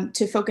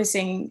to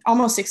focusing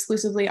almost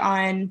exclusively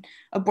on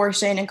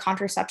abortion and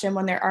contraception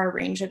when there are a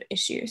range of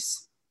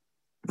issues.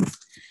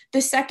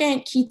 The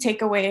second key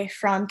takeaway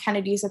from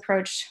Kennedy's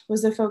approach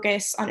was the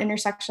focus on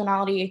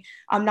intersectionality,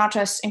 not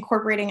just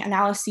incorporating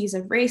analyses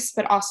of race,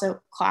 but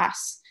also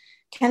class.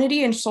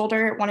 Kennedy and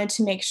Scholder wanted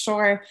to make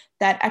sure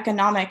that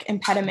economic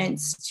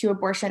impediments to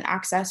abortion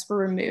access were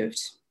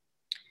removed.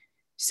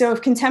 So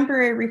if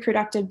contemporary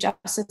reproductive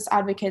justice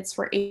advocates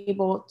were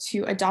able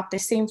to adopt the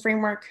same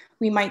framework,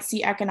 we might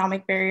see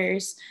economic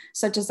barriers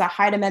such as the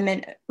Hyde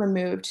Amendment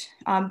removed.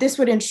 This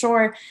would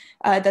ensure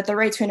that the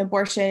right to an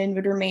abortion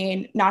would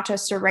remain not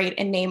just a right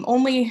in name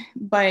only,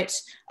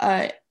 but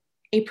a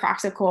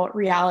practical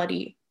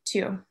reality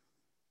too.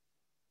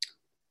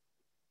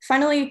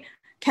 Finally,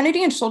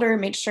 Kennedy and Scholder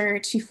made sure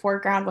to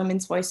foreground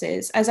women's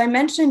voices. As I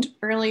mentioned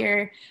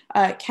earlier,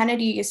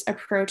 Kennedy's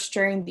approach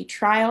during the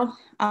trial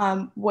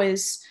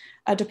was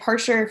a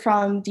departure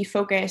from the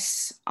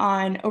focus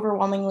on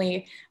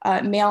overwhelmingly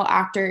male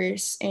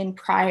actors in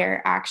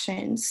prior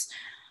actions.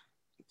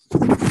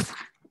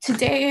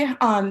 Today,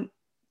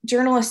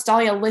 journalist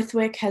Dahlia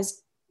Lithwick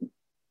has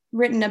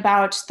written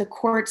about the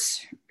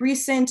court's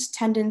recent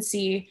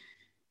tendency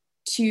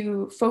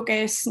to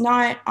focus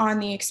not on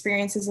the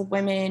experiences of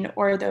women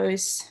or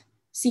those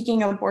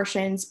seeking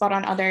abortions, but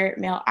on other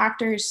male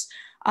actors.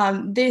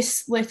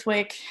 This,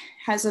 Lithwick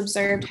has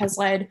observed, has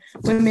led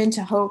women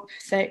to hope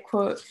that,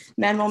 quote,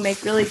 men will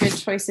make really good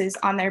choices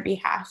on their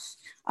behalf.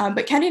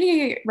 But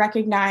Kennedy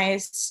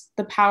recognized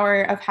the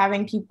power of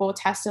having people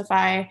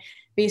testify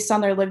based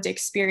on their lived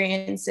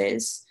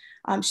experiences.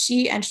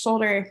 She and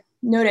Scholder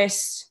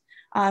noticed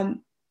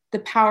the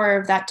power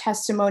of that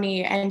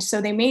testimony, and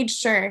so they made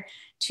sure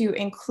to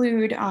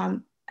include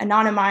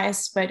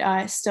anonymized,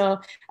 but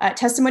still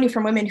testimony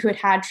from women who had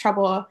had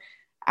trouble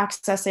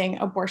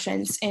accessing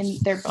abortions in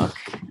their book.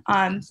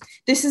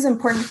 This is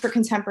important for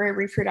contemporary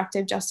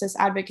reproductive justice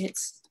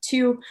advocates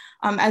too.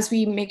 As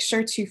we make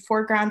sure to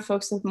foreground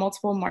folks with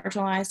multiple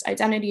marginalized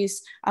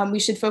identities, we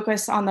should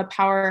focus on the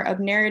power of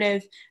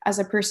narrative as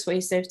a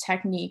persuasive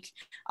technique,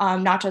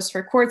 not just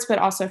for courts, but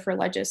also for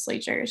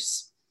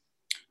legislatures.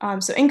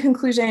 So in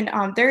conclusion,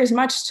 there is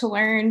much to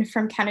learn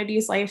from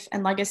Kennedy's life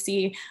and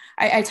legacy.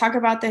 I talk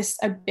about this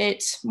a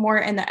bit more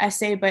in the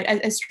essay, but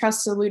as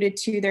Trust alluded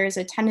to, there is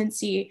a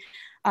tendency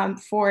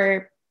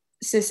for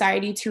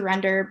society to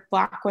render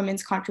Black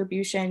women's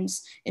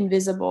contributions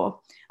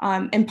invisible.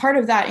 And part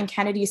of that in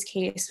Kennedy's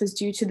case was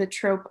due to the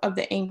trope of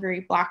the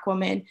angry Black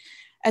woman.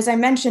 As I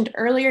mentioned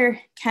earlier,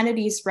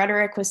 Kennedy's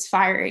rhetoric was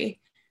fiery,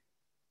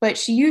 but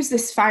she used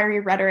this fiery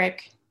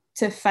rhetoric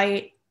to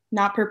fight,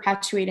 not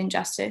perpetuate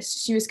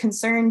injustice. She was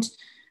concerned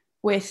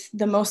with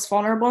the most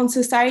vulnerable in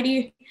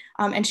society,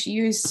 and she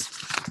used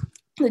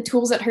the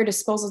tools at her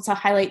disposal to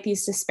highlight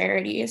these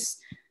disparities.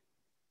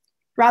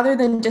 Rather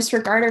than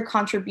disregard her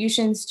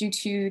contributions due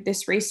to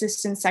this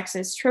racist and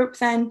sexist trope,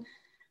 then,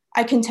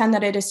 I contend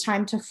that it is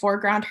time to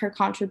foreground her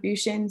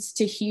contributions,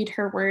 to heed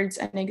her words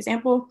and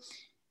example,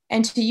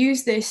 and to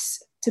use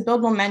this to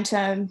build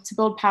momentum, to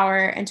build power,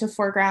 and to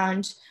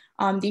foreground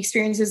the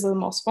experiences of the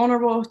most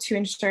vulnerable to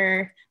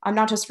ensure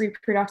not just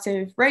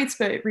reproductive rights,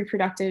 but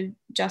reproductive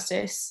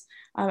justice.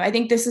 I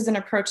think this is an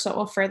approach that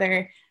will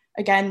further,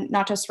 again,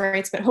 not just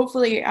rights, but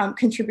hopefully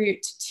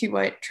contribute to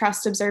what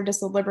Trust observed as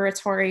the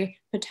liberatory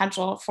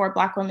potential for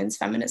Black women's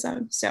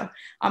feminism. So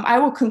I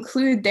will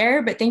conclude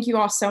there, but thank you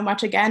all so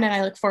much again, and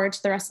I look forward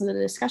to the rest of the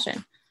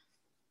discussion.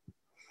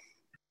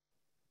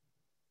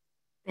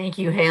 Thank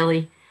you,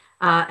 Haley.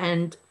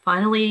 And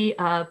finally,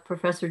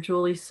 Professor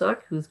Julie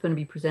Suk, who's going to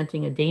be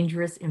presenting A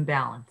Dangerous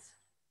Imbalance.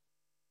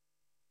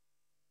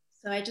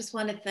 So I just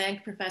want to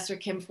thank Professor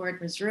Kim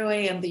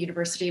Ford-Mazrui and the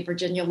University of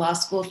Virginia Law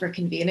School for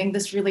convening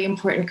this really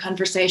important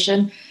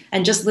conversation.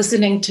 And just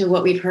listening to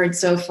what we've heard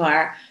so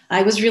far,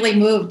 I was really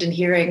moved in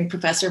hearing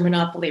Professor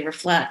Monopoly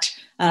reflect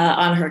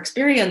on her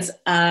experience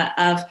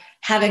of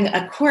having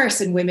a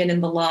course in women in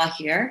the law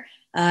here.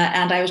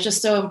 And I was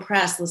just so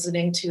impressed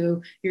listening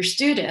to your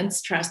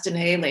students, Trust and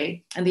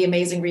Haley, and the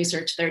amazing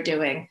research they're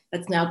doing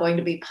that's now going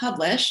to be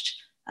published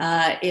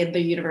in the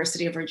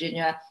University of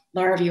Virginia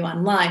Law Review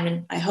Online.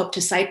 And I hope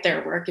to cite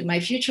their work in my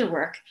future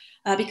work,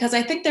 because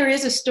I think there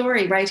is a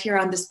story right here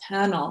on this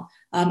panel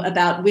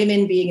about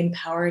women being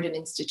empowered in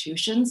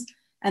institutions.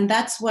 And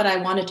that's what I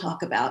want to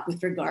talk about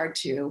with regard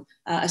to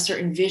a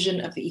certain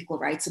vision of the Equal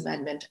Rights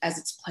Amendment as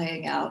it's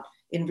playing out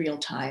in real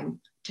time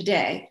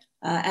today,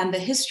 and the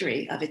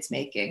history of its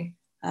making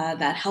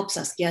that helps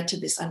us get to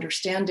this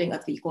understanding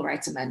of the Equal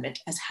Rights Amendment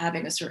as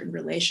having a certain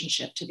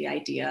relationship to the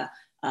idea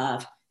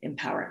of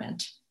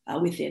empowerment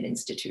within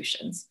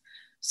institutions.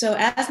 So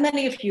as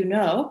many of you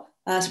know,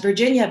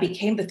 Virginia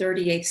became the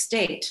 38th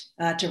state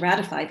to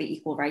ratify the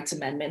Equal Rights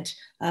Amendment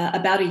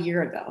about a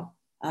year ago.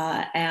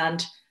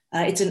 And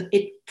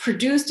it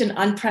produced an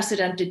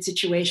unprecedented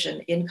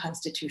situation in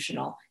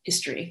constitutional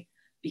history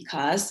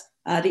because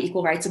the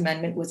Equal Rights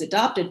Amendment was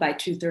adopted by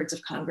 2/3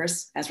 of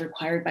Congress as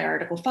required by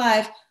Article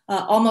 5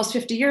 almost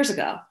 50 years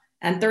ago.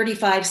 And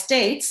 35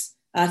 states,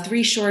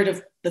 3 short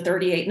of the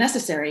 38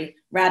 necessary,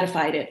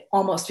 ratified it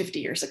almost 50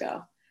 years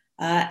ago.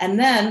 And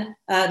then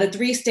the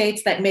 3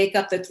 states that make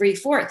up the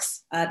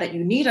 3/4 that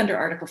you need under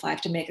Article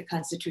 5 to make a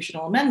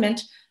constitutional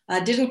amendment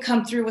didn't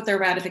come through with their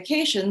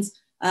ratifications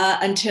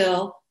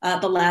until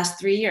the last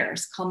 3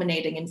 years,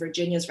 culminating in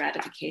Virginia's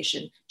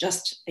ratification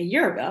just a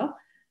year ago.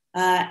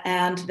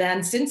 And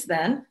then since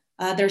then,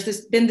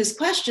 there's been this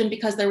question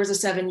because there was a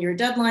 7-year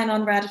deadline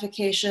on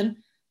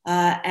ratification,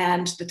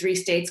 and the 3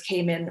 states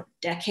came in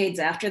decades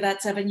after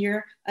that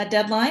 7-year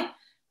deadline.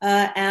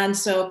 And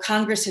so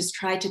Congress has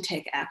tried to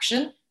take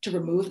action to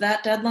remove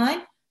that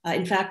deadline.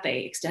 In fact,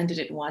 they extended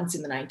it once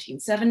in the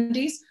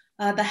 1970s.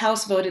 The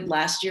House voted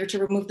last year to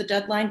remove the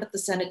deadline, but the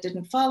Senate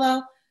didn't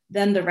follow.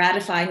 Then the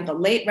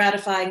late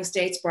ratifying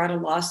states brought a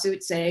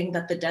lawsuit saying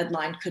that the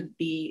deadline could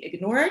be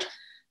ignored.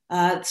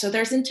 So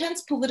there's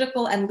intense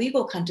political and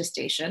legal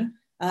contestation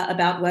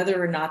about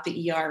whether or not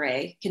the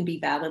ERA can be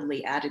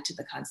validly added to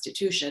the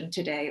Constitution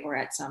today or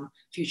at some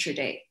future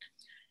date.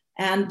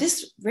 And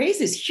this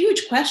raises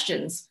huge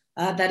questions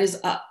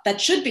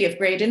that should be of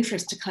great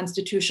interest to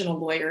constitutional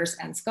lawyers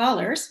and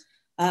scholars.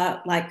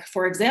 Like,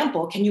 for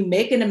example, can you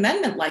make an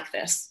amendment like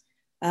this?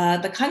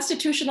 The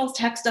constitutional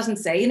text doesn't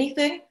say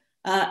anything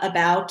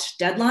about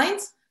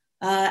deadlines.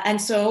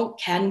 And so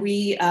can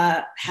we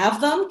have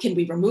them? Can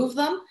we remove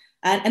them?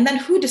 And then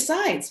who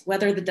decides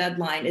whether the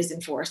deadline is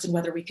enforced and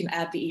whether we can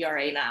add the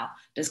ERA now?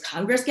 Does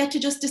Congress get to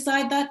just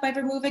decide that by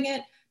removing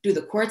it? Do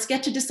the courts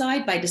get to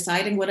decide by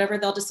deciding whatever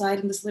they'll decide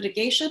in this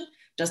litigation?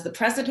 Does the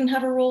president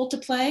have a role to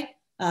play?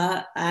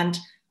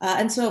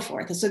 And so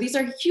forth. So these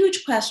are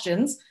huge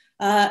questions.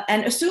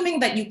 And assuming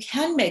that you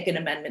can make an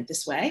amendment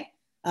this way,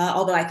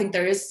 although I think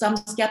there is some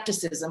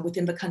skepticism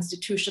within the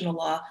constitutional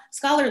law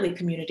scholarly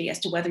community as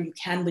to whether you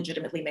can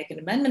legitimately make an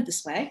amendment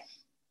this way,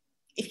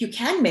 if you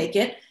can make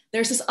it,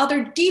 there's this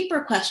other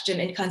deeper question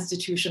in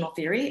constitutional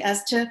theory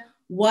as to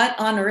what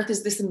on earth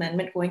is this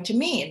amendment going to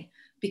mean?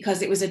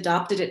 Because it was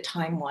adopted at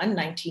time one,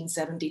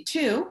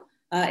 1972.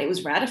 It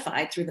was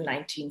ratified through the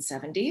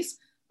 1970s.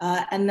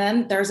 And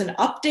then there's an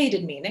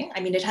updated meaning.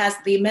 I mean,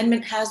 the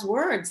amendment has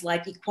words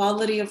like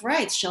equality of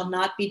rights shall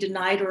not be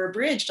denied or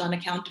abridged on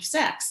account of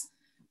sex,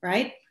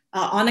 right?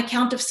 On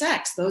account of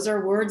sex, those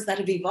are words that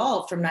have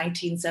evolved from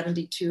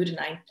 1972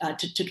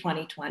 to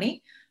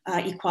 2020.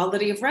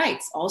 Equality of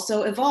rights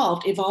also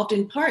evolved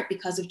in part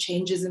because of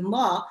changes in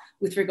law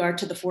with regard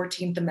to the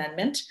 14th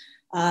Amendment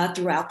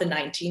throughout the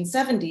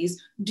 1970s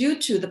due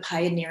to the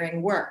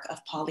pioneering work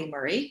of Pauli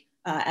Murray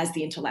as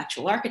the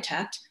intellectual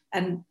architect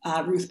and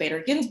Ruth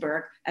Bader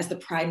Ginsburg as the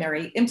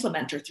primary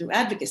implementer through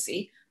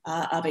advocacy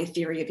of a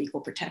theory of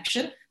equal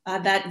protection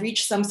that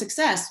reached some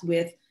success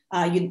with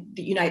the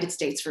United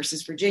States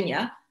versus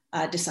Virginia,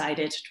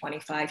 decided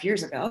 25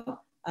 years ago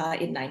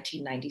in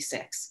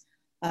 1996.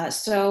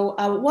 So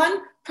one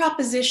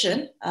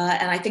proposition,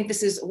 and I think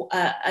this is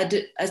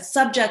a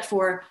subject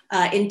for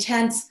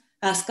intense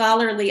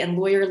scholarly and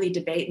lawyerly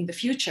debate in the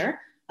future,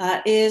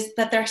 is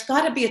that there's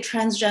got to be a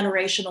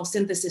transgenerational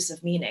synthesis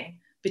of meaning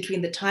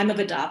between the time of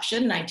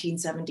adoption,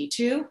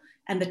 1972,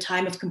 and the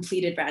time of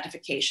completed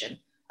ratification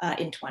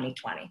in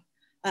 2020.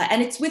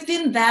 And it's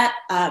within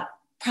that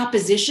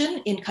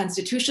proposition in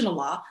constitutional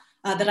law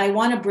that I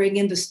want to bring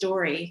in the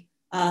story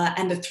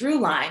and the through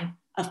line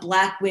of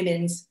Black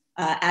women's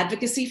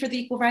advocacy for the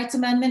Equal Rights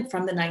Amendment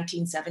from the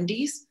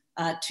 1970s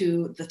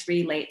to the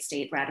 3 late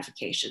state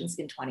ratifications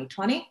in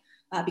 2020,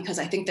 because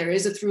I think there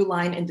is a through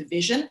line in the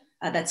vision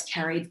that's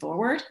carried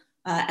forward,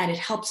 and it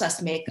helps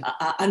us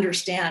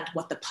understand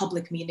what the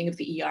public meaning of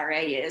the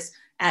ERA is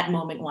at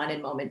moment 1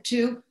 and moment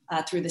 2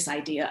 through this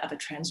idea of a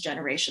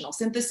transgenerational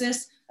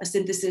synthesis, a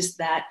synthesis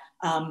that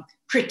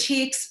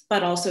critiques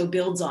but also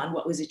builds on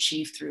what was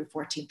achieved through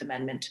 14th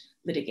Amendment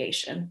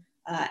litigation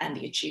and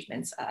the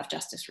achievements of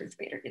Justice Ruth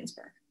Bader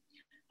Ginsburg.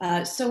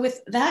 So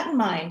with that in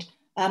mind,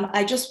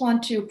 I just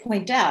want to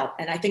point out,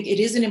 and I think it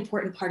is an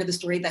important part of the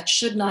story that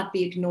should not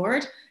be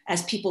ignored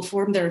as people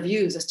form their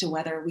views as to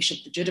whether we should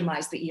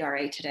legitimize the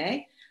ERA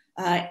today.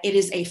 It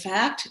is a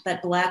fact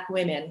that Black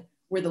women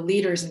were the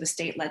leaders in the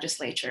state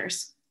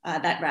legislatures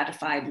that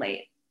ratified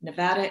late: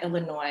 Nevada,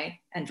 Illinois,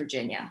 and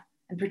Virginia.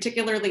 And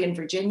particularly in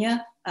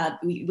Virginia,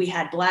 we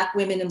had Black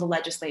women in the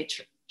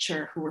legislature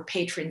who were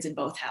patrons in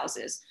both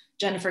houses.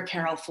 Jennifer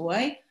Carroll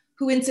Foy,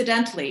 who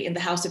incidentally in the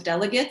House of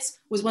Delegates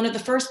was one of the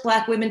first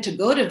Black women to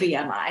go to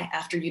VMI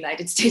after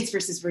United States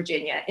versus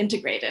Virginia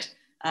integrated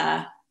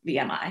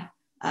VMI.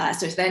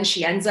 So then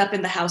she ends up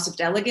in the House of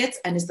Delegates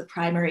and is the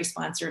primary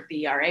sponsor of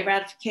the ERA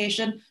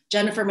ratification.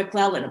 Jennifer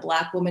McClellan, a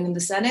Black woman in the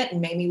Senate,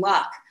 and Mamie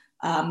Locke,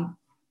 a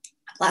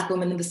Black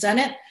woman in the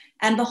Senate.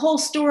 And the whole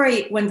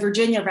story when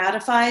Virginia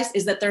ratifies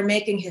is that they're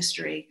making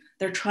history.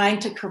 They're trying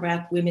to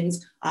correct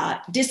women's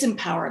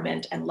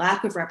disempowerment and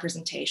lack of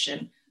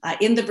representation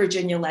in the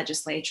Virginia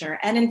legislature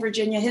and in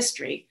Virginia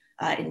history,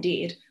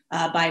 indeed,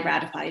 by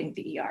ratifying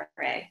the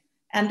ERA.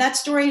 And that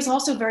story is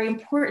also very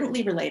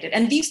importantly related.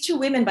 And these 2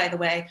 women, by the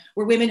way,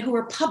 were women who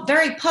were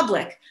very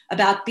public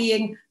about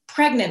being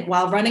pregnant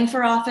while running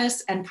for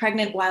office and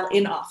pregnant while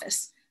in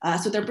office.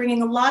 So they're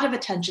bringing a lot of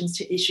attention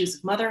to issues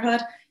of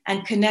motherhood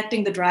and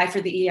connecting the drive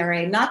for the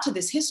ERA, not to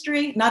this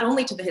history, not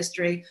only to the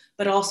history,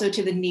 but also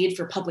to the need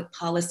for public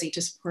policy to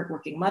support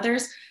working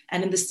mothers.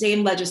 And in the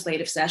same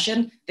legislative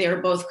session, they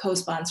are both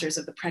co-sponsors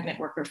of the Pregnant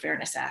Worker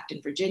Fairness Act in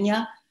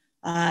Virginia,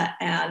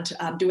 and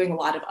doing a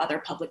lot of other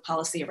public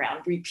policy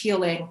around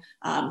repealing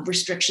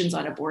restrictions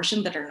on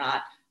abortion that are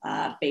not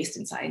based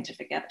in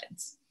scientific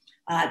evidence.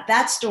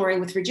 That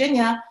story with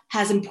Virginia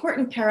has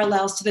important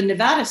parallels to the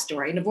Nevada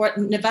story.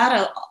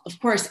 Nevada, of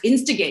course,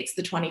 instigates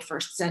the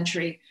 21st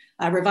century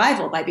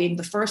revival by being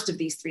the first of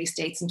these 3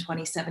 states in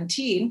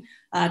 2017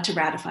 to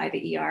ratify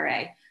the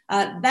ERA.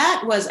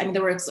 That was, I mean,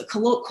 there was a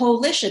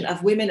coalition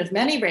of women of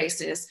many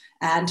races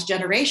and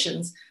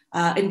generations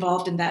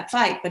involved in that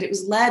fight, but it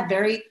was led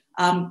very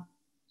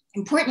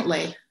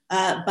importantly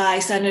by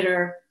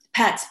Senator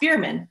Pat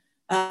Spearman,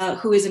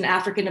 who is an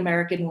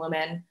African-American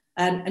woman,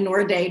 an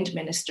ordained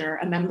minister,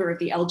 a member of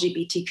the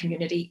LGBT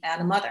community,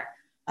 and a mother.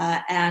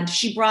 And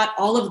she brought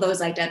all of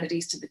those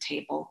identities to the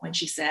table when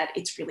she said,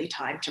 it's really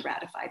time to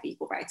ratify the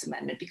Equal Rights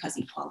Amendment because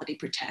equality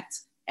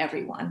protects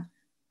everyone.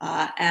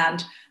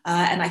 And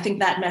I think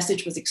that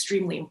message was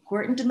extremely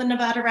important in the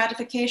Nevada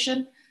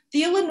ratification.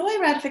 The Illinois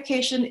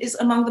ratification is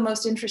among the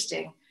most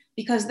interesting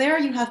because there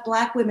you have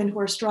Black women who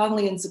are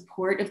strongly in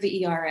support of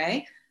the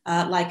ERA,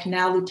 like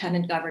now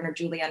Lieutenant Governor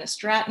Juliana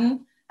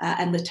Stratton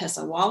and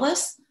Latessa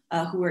Wallace,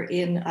 who are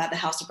in the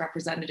House of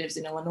Representatives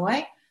in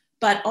Illinois.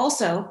 But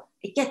also,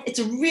 it's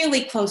a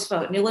really close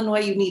vote. In Illinois,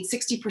 you need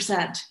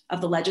 60%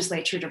 of the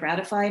legislature to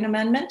ratify an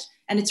amendment.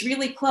 And it's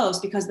really close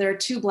because there are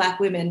 2 Black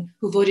women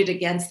who voted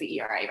against the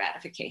ERA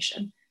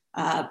ratification,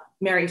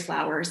 Mary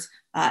Flowers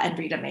and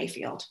Rita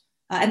Mayfield.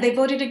 And they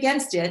voted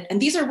against it. And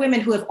these are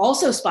women who have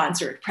also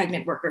sponsored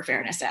Pregnant Worker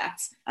Fairness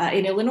Acts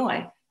in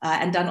Illinois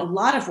and done a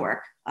lot of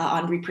work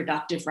on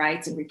reproductive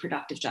rights and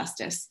reproductive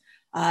justice.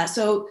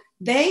 So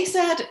they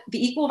said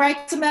the Equal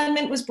Rights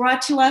Amendment was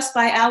brought to us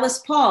by Alice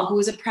Paul, who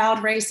was a proud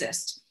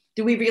racist.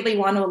 Do we really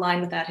want to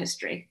align with that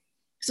history?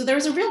 So there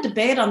was a real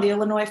debate on the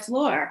Illinois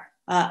floor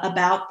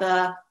about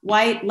the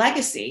white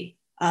legacy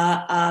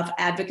of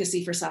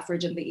advocacy for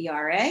suffrage in the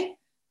ERA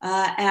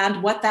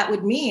and what that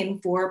would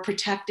mean for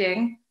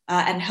protecting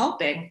and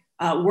helping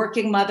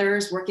working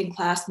mothers, working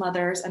class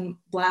mothers, and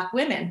Black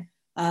women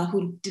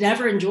who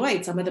never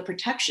enjoyed some of the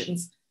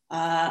protections,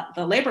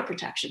 the labor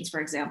protections, for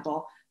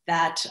example,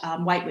 that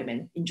white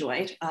women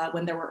enjoyed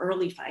when there were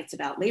early fights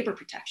about labor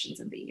protections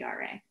in the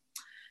ERA.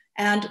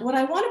 And what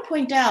I want to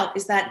point out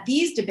is that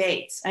these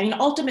debates, I mean,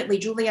 ultimately,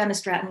 Juliana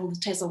Stratton and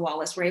Latessa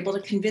Wallace were able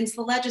to convince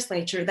the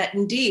legislature that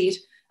indeed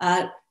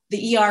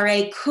the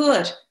ERA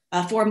could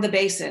form the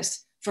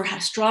basis for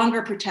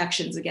stronger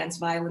protections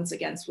against violence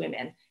against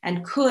women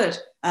and could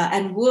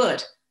and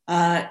would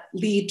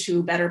lead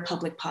to better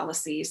public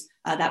policies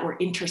that were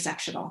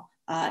intersectional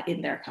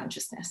in their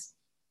consciousness.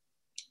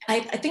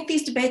 I think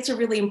these debates are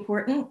really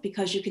important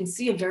because you can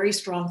see a very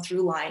strong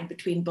through line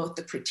between both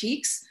the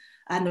critiques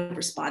and the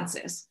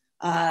responses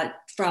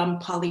from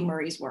Polly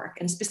Murray's work,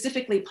 and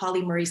specifically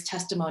Polly Murray's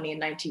testimony in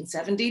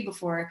 1970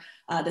 before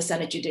the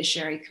Senate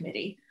Judiciary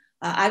Committee.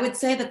 I would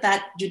say that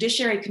that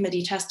Judiciary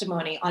Committee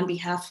testimony on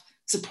behalf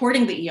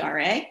supporting the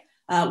ERA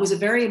was a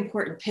very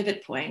important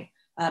pivot point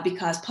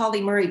because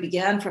Polly Murray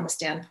began from a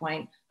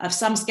standpoint of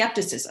some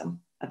skepticism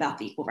about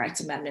the Equal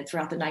Rights Amendment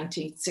throughout the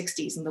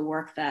 1960s and the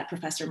work that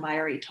Professor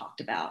Myrie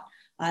talked about.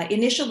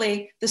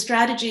 Initially, the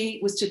strategy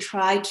was to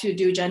try to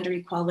do gender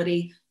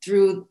equality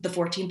through the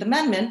 14th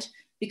Amendment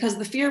because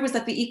the fear was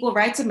that the Equal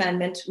Rights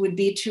Amendment would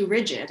be too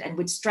rigid and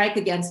would strike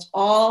against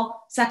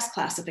all sex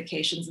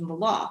classifications in the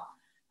law.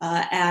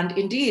 And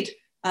indeed,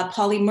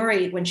 Polly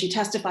Murray, when she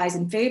testifies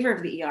in favor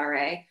of the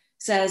ERA,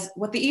 says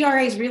what the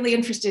ERA is really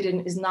interested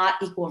in is not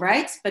equal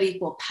rights, but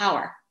equal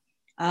power.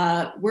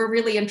 We're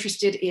really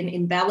interested in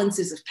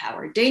imbalances of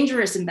power,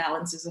 dangerous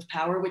imbalances of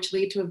power, which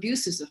lead to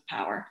abuses of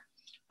power.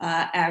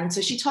 And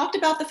so she talked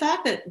about the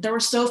fact that there were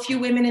so few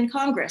women in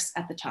Congress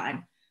at the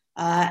time.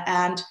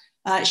 And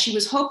she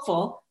was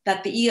hopeful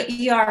that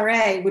the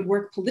ERA would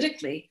work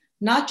politically,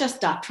 not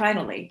just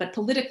doctrinally, but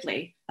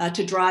politically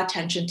to draw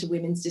attention to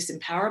women's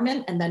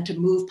disempowerment and then to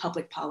move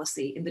public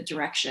policy in the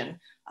direction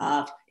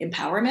of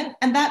empowerment.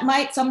 And that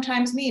might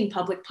sometimes mean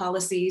public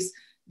policies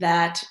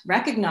that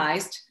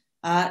recognized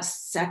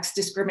sex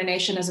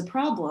discrimination as a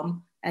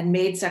problem and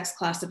made sex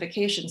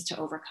classifications to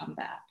overcome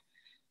that.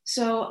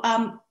 So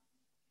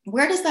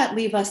where does that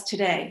leave us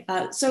today?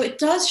 So it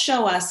does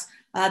show us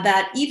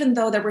that even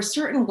though there were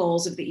certain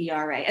goals of the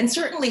ERA, and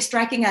certainly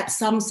striking at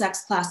some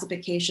sex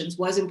classifications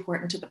was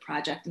important to the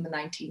project in the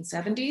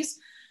 1970s,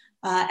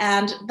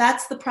 and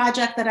that's the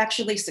project that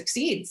actually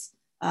succeeds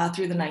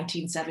through the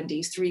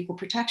 1970s through equal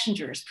protection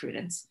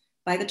jurisprudence.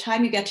 By the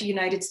time you get to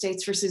United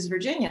States versus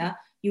Virginia,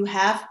 you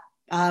have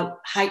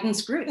heightened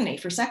scrutiny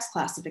for sex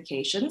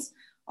classifications,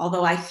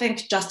 although I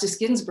think Justice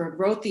Ginsburg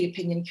wrote the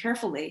opinion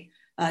carefully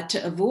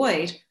to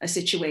avoid a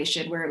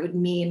situation where it would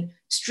mean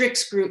strict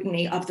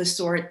scrutiny of the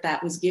sort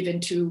that was given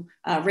to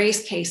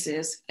race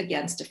cases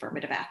against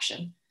affirmative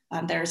action.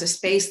 There is a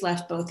space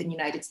left both in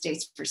United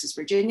States versus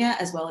Virginia,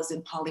 as well as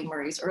in Polly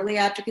Murray's early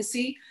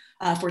advocacy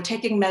for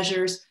taking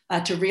measures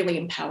to really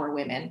empower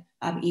women,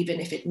 even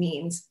if it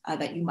means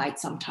that you might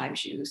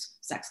sometimes use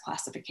sex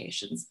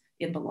classifications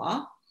in the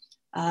law.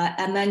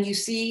 And then you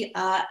see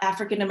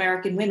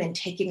African-American women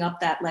taking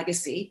up that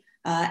legacy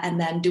and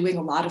then doing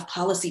a lot of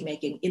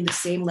policymaking in the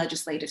same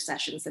legislative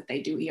sessions that they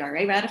do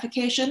ERA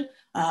ratification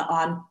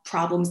on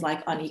problems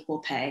like unequal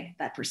pay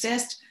that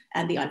persist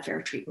and the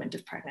unfair treatment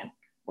of pregnant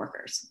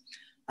workers.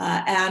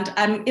 And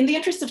in the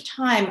interest of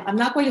time, I'm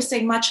not going to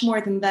say much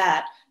more than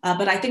that,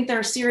 but I think there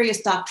are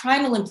serious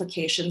doctrinal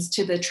implications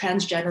to the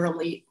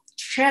transgenerationally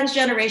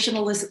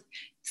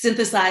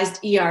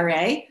synthesized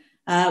ERA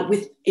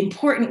with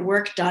important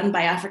work done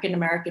by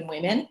African-American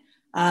women.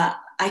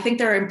 I think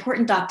there are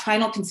important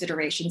doctrinal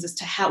considerations as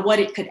to what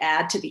it could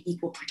add to the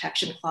Equal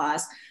Protection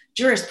Clause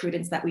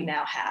jurisprudence that we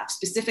now have.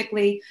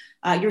 Specifically,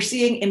 you're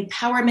seeing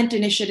empowerment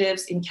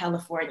initiatives in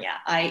California,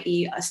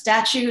 i.e. a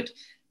statute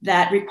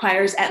that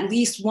requires at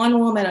least one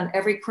woman on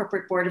every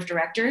corporate board of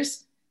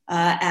directors,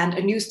 and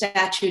a new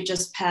statute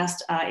just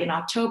passed in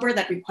October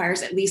that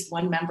requires at least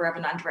one member of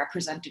an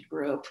underrepresented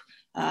group,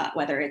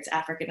 whether it's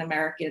African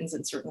Americans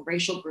and certain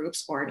racial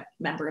groups or a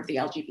member of the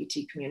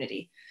LGBT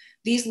community.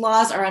 These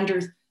laws are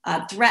under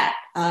threat.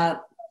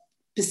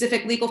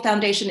 Pacific Legal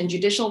Foundation and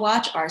Judicial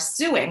Watch are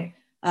suing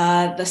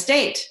the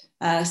state,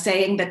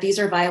 saying that these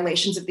are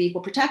violations of the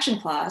Equal Protection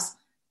Clause.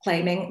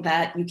 claiming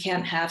that you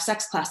can't have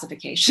sex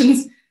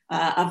classifications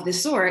of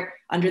this sort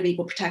under the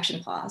Equal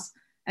Protection Clause.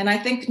 And I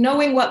think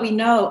knowing what we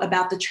know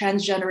about the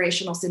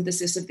transgenerational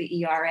synthesis of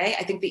the ERA,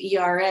 I think the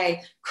ERA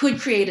could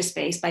create a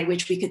space by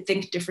which we could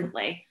think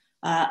differently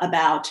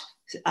about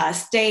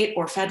state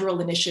or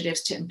federal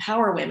initiatives to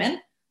empower women,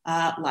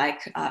 like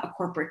a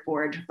corporate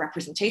board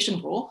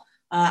representation rule.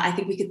 I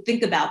think we could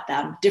think about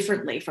them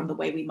differently from the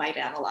way we might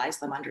analyze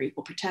them under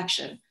equal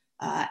protection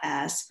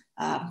as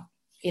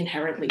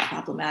inherently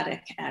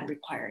problematic and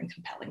requiring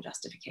compelling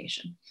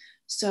justification.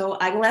 So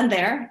I will end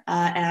there,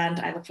 and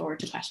I look forward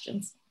to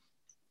questions.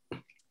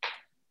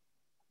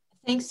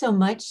 Thanks so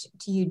much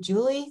to you,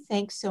 Julie.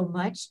 Thanks so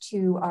much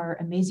to our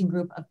amazing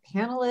group of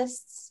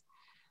panelists.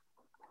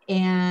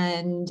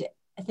 And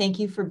thank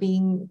you for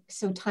being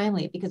so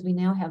timely, because we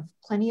now have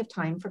plenty of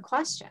time for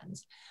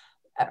questions.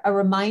 A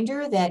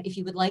reminder that if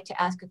you would like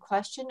to ask a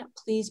question,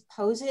 please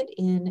pose it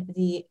in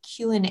the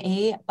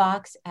Q&A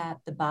box at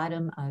the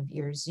bottom of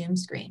your Zoom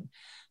screen.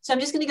 So I'm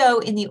just going to go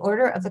in the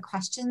order of the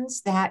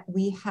questions that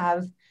we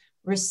have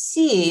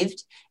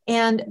received.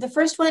 And the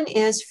first one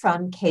is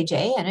from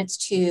KJ, and it's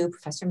to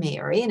Professor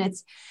Mayuri. And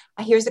it's,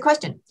 here's the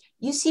question.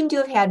 You seem to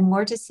have had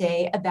more to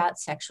say about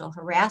sexual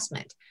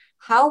harassment.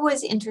 How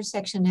was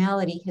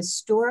intersectionality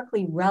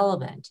historically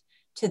relevant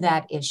to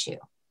that issue?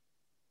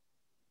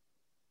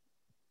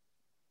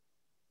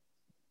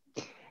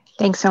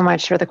 Thanks so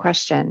much for the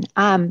question.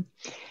 So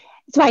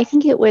I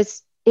think it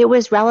was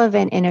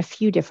relevant in a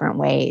few different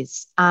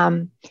ways.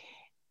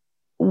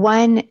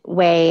 One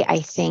way I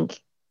think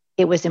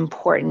it was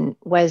important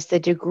was the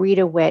degree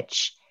to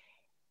which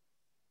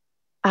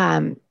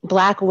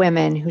Black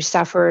women who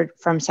suffered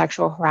from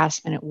sexual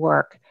harassment at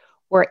work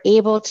were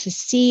able to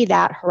see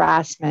that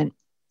harassment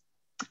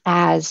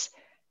as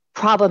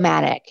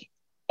problematic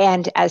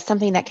and as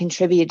something that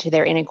contributed to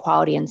their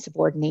inequality and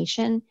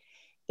subordination,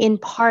 in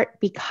part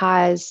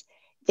because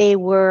they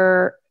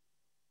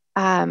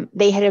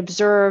had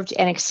observed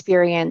and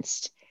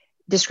experienced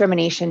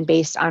discrimination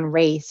based on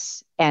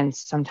race and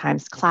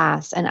sometimes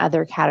class and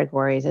other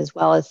categories, as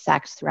well as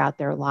sex throughout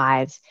their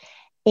lives,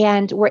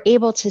 and were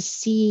able to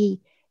see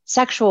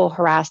sexual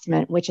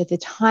harassment, which at the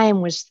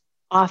time was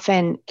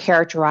often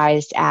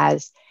characterized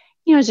as,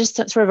 just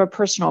sort of a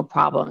personal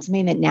problem,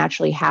 something that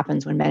naturally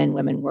happens when men and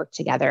women work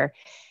together.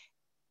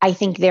 I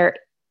think their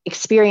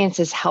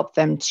experiences helped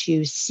them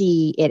to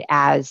see it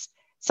as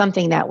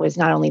something that was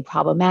not only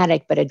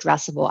problematic, but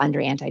addressable under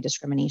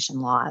anti-discrimination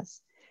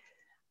laws.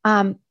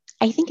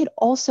 I think it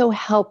also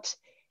helped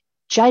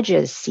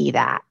judges see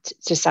that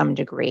to some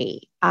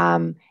degree,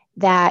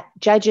 that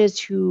judges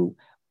who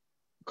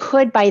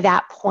could, by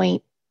that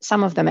point,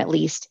 some of them at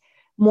least,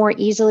 more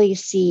easily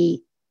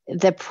see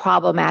the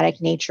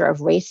problematic nature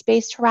of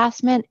race-based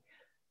harassment,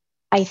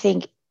 I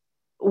think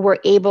were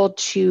able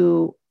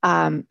to,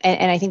 and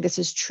I think this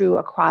is true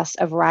across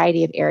a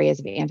variety of areas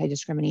of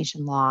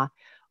anti-discrimination law,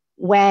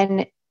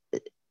 when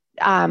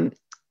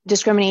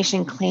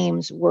discrimination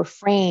claims were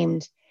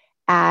framed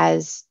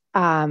as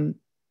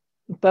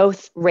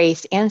both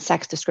race and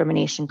sex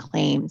discrimination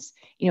claims,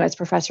 as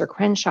Professor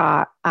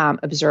Crenshaw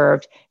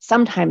observed,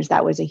 sometimes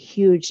that was a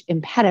huge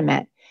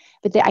impediment.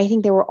 But I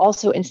think there were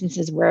also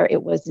instances where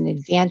it was an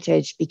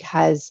advantage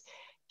because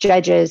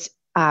judges,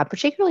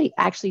 particularly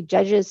actually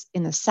judges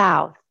in the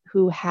South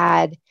who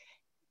had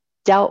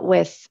dealt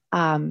with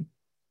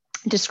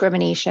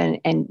discrimination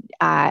and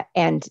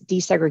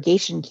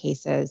desegregation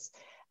cases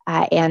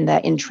and the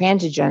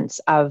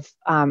intransigence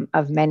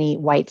of many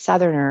white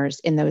Southerners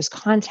in those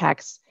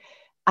contexts,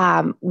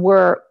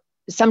 were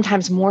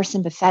sometimes more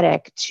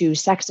sympathetic to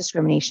sex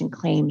discrimination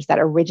claims that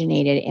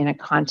originated in a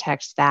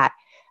context that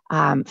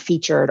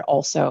featured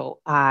also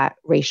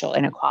racial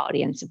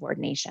inequality and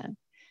subordination.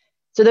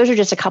 So those are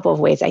just a couple of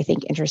ways I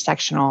think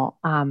intersectional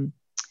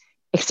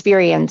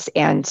experience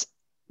and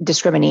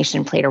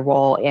discrimination played a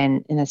role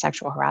in the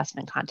sexual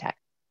harassment context.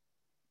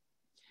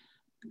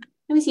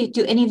 Let me see,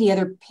 do any of the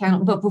other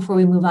panel, but before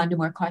we move on to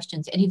more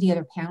questions, any of the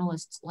other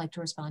panelists like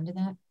to respond to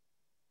that?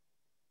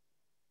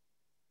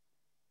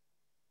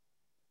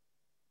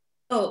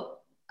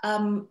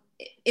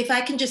 If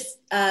I can just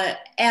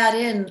add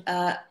in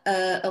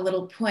a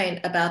little point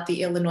about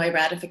the Illinois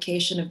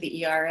ratification of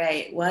the ERA,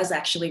 it was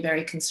actually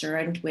very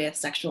concerned with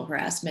sexual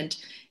harassment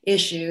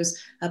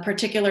issues,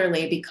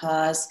 particularly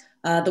because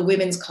the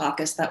Women's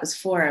Caucus that was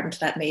formed,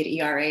 that made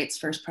ERA its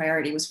first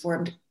priority, was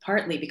formed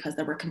partly because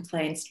there were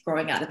complaints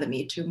growing out of the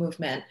Me Too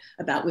movement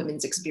about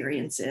women's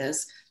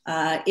experiences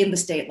in the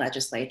state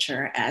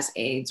legislature as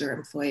aides or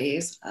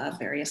employees of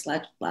various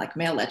Black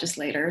male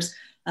legislators.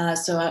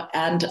 So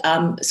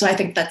I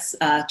think that's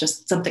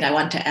just something I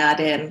want to add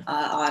in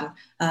on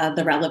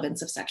the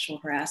relevance of sexual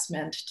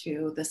harassment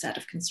to the set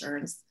of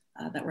concerns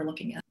that we're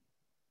looking at.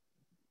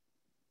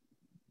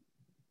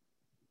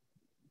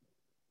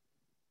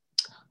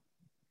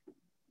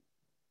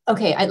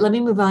 Okay, let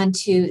me move on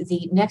to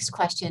the next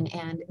question,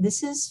 and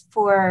this is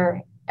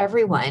for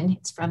everyone.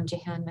 It's from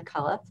Jahan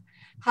McCullough.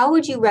 How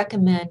would you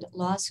recommend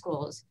law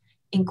schools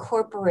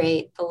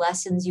incorporate the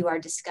lessons you are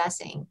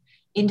discussing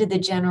into the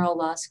general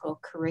law school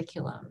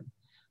curriculum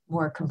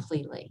more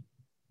completely?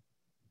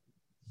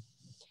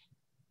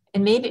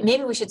 And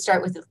maybe we should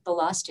start with the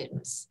law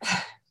students.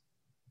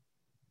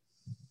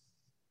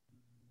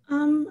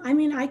 I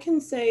mean, I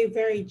can say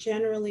very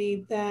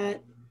generally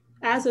that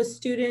as a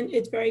student,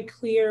 it's very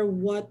clear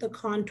what the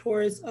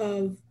contours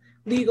of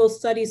legal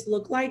studies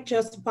look like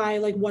just by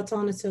like what's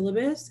on a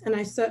syllabus.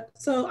 And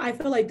so I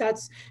feel like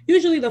that's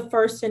usually the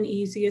first and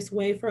easiest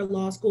way for a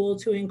law school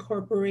to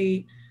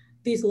incorporate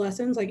these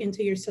lessons like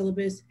into your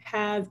syllabus,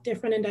 have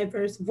different and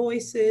diverse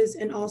voices,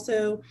 and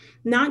also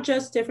not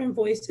just different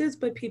voices,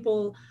 but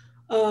people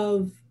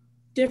of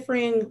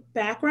differing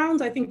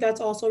backgrounds. I think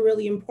that's also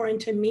really important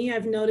to me.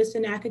 I've noticed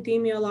in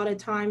academia, a lot of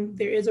time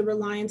there is a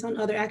reliance on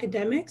other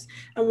academics.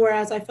 And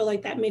whereas I feel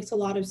like that makes a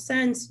lot of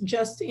sense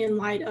just in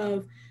light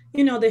of,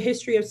 you know, the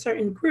history of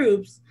certain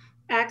groups,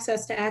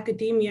 access to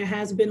academia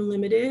has been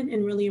limited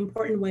in really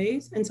important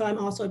ways. And so I'm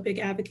also a big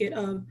advocate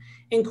of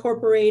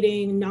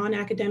incorporating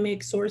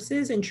non-academic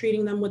sources and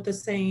treating them with the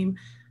same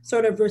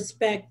sort of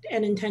respect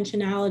and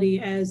intentionality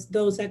as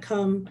those that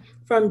come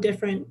from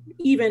different,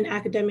 even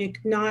academic,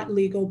 not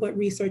legal, but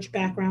research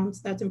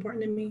backgrounds. That's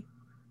important to me.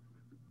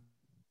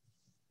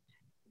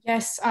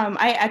 Yes,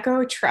 I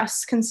echo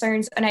Trust's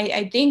concerns. And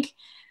I think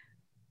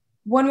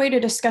one way to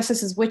discuss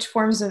this is which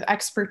forms of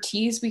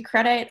expertise we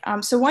credit.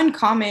 So one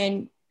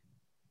common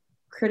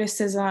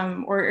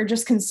criticism or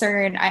just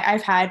concern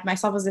I've had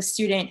myself as a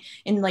student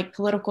in like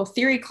political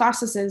theory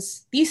classes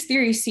is these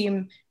theories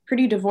seem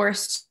pretty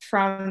divorced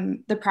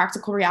from the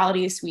practical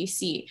realities we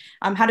see.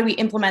 How do we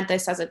implement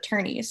this as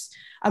attorneys?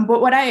 But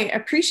what I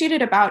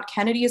appreciated about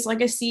Kennedy's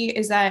legacy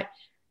is that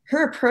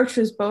her approach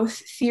was both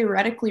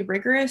theoretically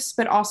rigorous,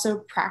 but also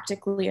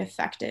practically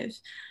effective.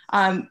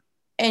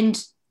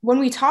 And when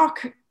we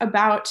talk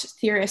about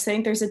theorists, I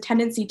think there's a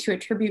tendency to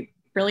attribute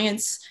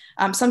brilliance,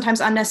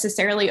 sometimes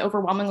unnecessarily,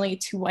 overwhelmingly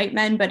to white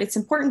men, but it's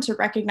important to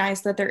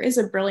recognize that there is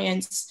a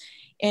brilliance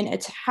in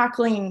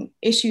tackling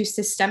issues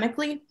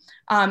systemically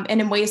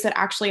and in ways that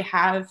actually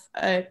have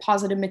a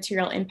positive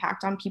material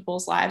impact on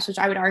people's lives, which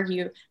I would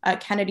argue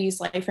Kennedy's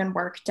life and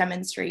work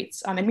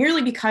demonstrates. And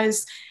merely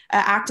because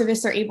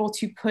activists are able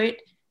to put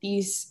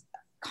these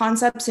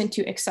concepts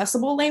into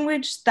accessible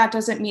language, that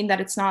doesn't mean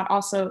that it's not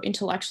also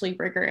intellectually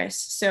rigorous.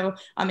 So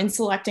in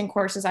selecting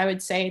courses, I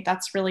would say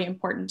that's really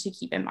important to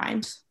keep in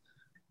mind.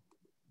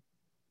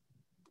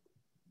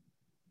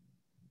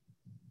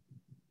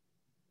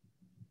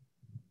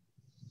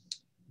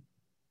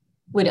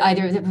 Would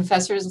either of the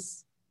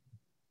professors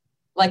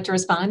like to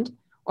respond,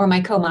 or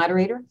my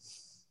co-moderator?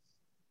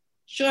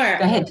 Sure.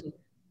 Go ahead.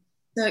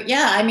 So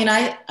yeah, I mean,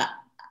 I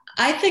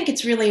think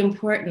it's really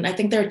important. I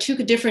think there are two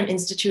different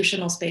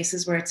institutional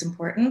spaces where it's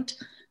important.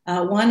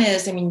 One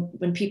is, I mean,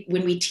 when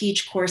we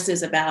teach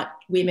courses about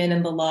women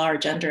in the law or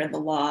gender in the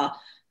law,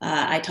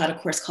 I taught a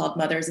course called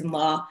Mothers in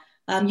Law.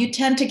 You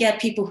tend to get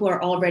people who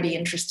are already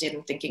interested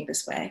in thinking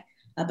this way.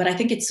 But I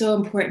think it's so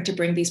important to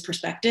bring these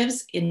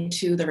perspectives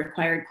into the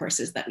required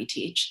courses that we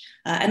teach.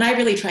 And I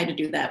really tried to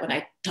do that when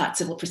I taught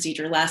civil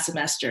procedure last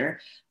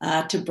semester,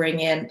 to bring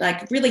in,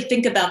 like, really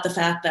think about the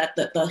fact that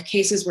the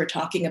cases we're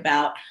talking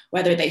about,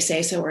 whether they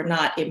say so or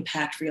not,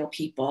 impact real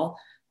people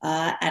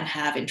and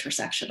have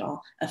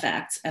intersectional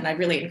effects. And I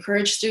really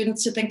encourage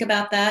students to think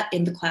about that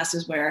in the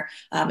classes where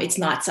it's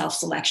not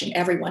self-selection.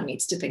 Everyone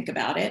needs to think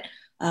about it.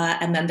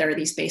 And then there are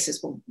these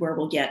spaces where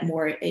we'll get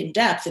more in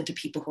depth into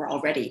people who are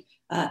already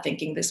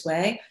thinking this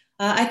way.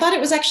 I thought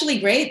it was actually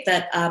great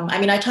that, I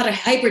mean, I taught a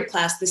hybrid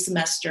class this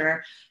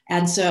semester.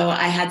 And so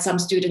I had some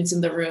students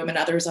in the room and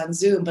others on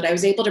Zoom, but I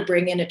was able to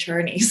bring in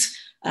attorneys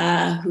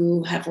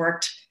who have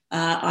worked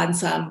on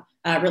some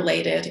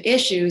related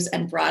issues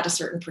and brought a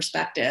certain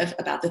perspective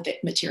about the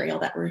material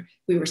that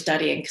we were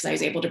studying, because I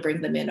was able to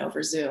bring them in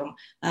over Zoom.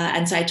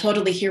 And so I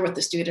totally hear what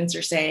the students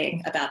are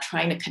saying about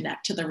trying to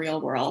connect to the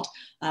real world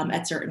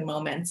at certain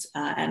moments.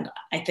 And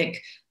I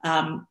think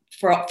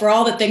for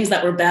all the things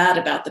that were bad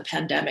about the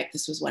pandemic,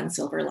 this was one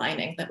silver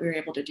lining that we were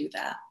able to do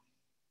that.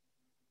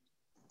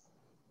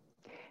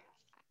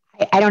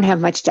 I don't have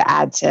much to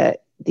add to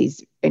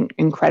these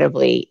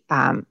incredibly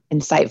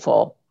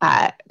insightful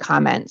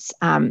comments.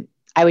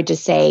 I would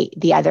just say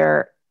the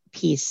other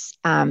piece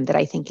that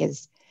I think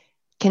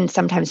can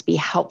sometimes be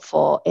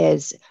helpful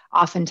is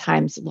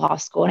oftentimes law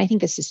school, and I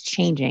think this is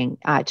changing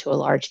to a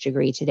large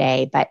degree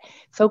today, but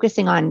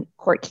focusing on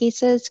court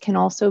cases can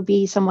also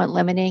be somewhat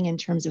limiting in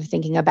terms of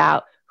thinking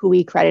about who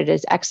we credit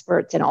as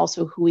experts and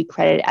also who we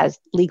credit as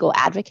legal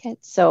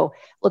advocates. So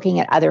looking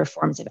at other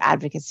forms of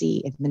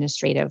advocacy,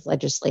 administrative,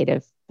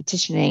 legislative,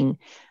 petitioning,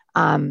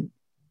 and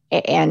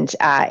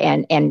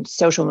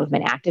social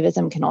movement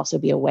activism can also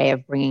be a way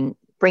of bringing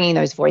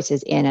those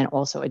voices in and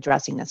also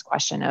addressing this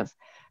question of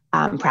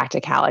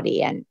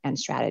practicality and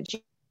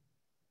strategy.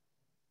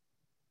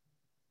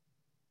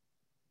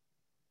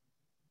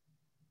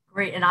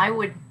 Great, and I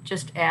would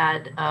just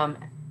add,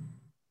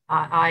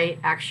 I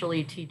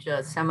actually teach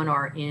a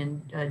seminar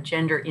in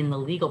gender in the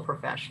legal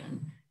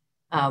profession,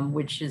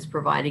 which is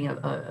providing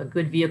a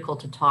good vehicle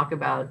to talk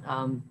about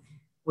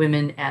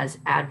women as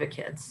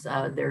advocates,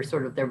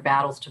 their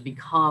battles to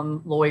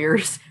become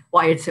lawyers,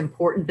 why it's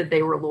important that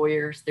they were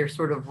lawyers, their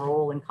sort of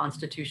role in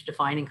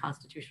defining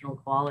constitutional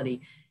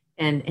equality.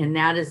 And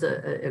that is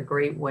a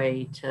great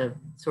way to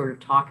sort of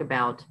talk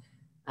about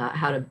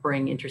how to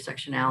bring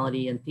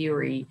intersectionality and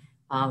theory.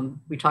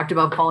 We talked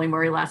about Pauli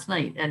Murray last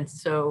night. And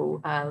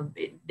so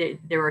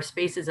there are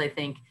spaces, I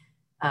think,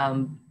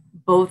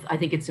 both, I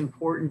think it's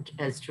important,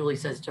 as Julie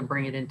says, to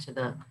bring it into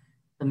the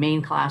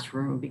main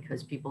classroom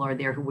because people are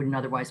there who wouldn't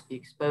otherwise be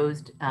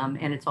exposed.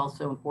 And it's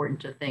also important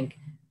to think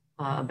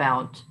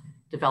about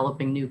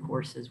developing new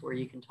courses where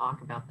you can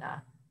talk about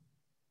that.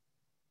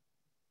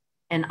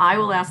 And I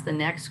will ask the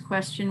next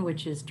question,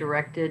 which is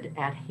directed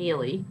at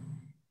Haley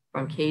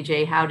from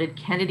KJ. How did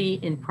Kennedy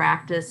in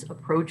practice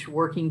approach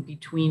working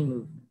between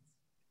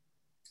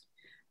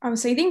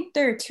movements? So I think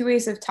there are two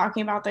ways of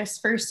talking about this.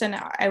 First, and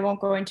I won't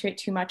go into it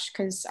too much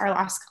because our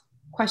last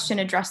question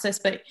addressed this,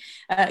 but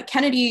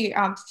Kennedy,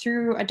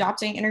 through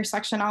adopting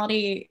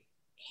intersectionality,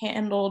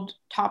 handled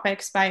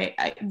topics by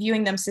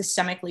viewing them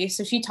systemically.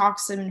 So she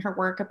talks in her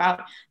work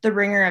about the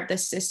ringer of the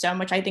system,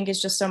 which I think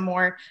is just a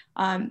more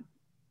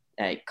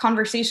a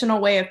conversational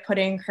way of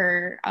putting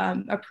her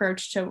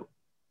approach to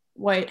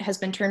what has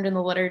been termed in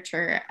the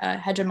literature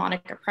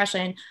hegemonic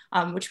oppression,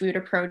 which we would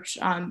approach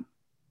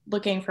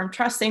looking from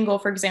trust angle,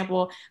 for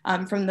example,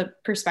 from the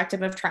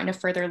perspective of trying to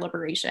further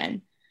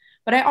liberation.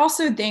 But I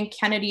also think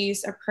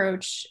Kennedy's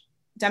approach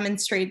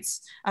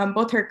demonstrates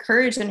both her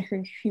courage and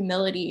her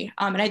humility.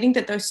 And I think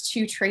that those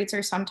two traits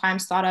are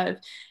sometimes thought of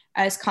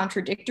as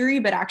contradictory,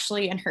 but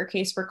actually in her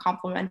case were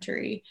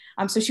complementary.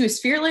 So she was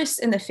fearless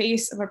in the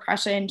face of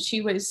oppression. She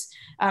was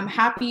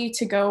happy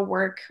to go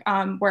work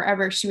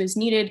wherever she was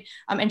needed,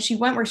 and she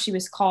went where she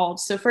was called.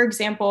 So for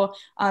example,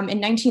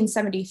 in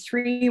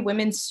 1973,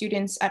 women's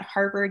students at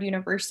Harvard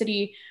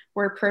University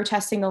were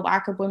protesting the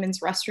lack of women's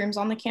restrooms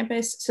on the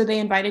campus. So they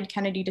invited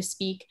Kennedy to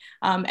speak,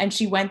 and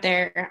she went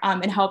there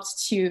and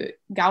helped to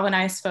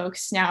galvanize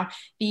folks. Now,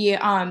 the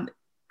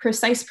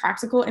precise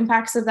practical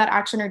impacts of that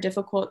action are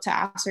difficult to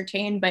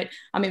ascertain, but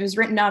it was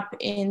written up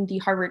in the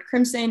Harvard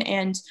Crimson,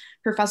 and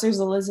professors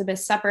Elizabeth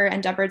Sepper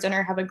and Deborah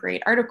Dinner have a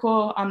great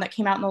article that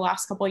came out in the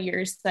last couple of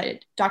years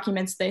that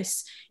documents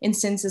this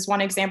instance as one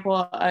example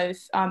of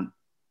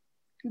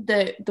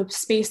the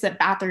space that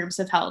bathrooms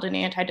have held in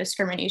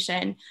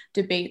anti-discrimination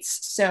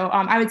debates. So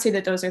I would say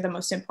that those are the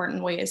most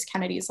important ways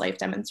Kennedy's life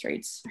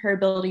demonstrates her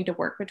ability to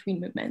work between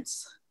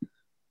movements.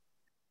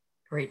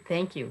 Great,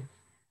 thank you.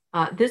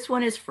 This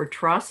one is for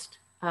trust.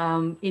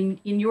 In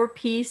your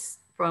piece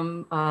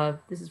from,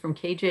 this is from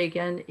KJ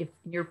again, if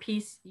in your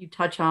piece you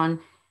touch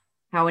on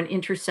how an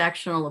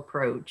intersectional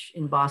approach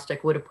in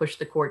Bostock would have pushed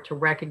the court to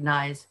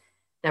recognize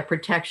that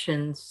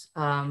protections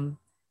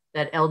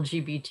that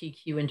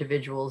LGBTQ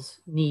individuals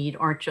need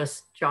aren't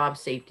just job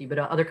safety, but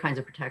other kinds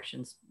of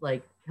protections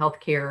like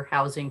healthcare,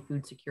 housing,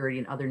 food security,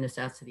 and other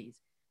necessities.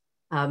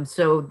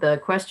 So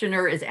the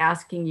questioner is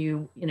asking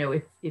you,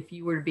 if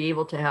you were to be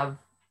able to have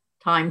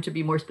time to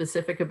be more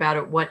specific about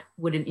it, what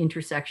would an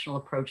intersectional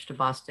approach to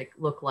Bostock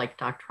look like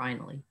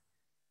doctrinally?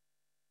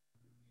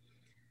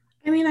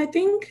 I mean, I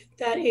think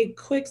that a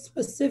quick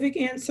specific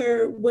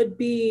answer would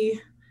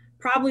be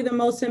probably the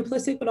most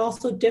simplistic, but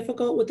also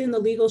difficult within the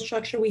legal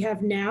structure we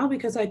have now,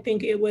 because I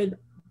think it would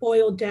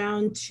boil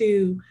down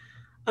to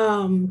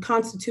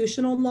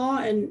constitutional law.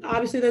 And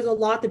obviously there's a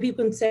lot that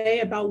people can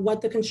say about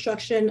what the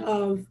construction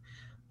of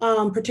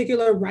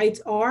particular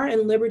rights are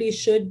and liberties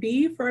should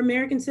be for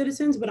American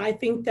citizens. But I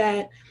think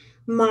that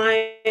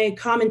my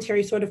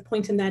commentary sort of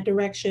points in that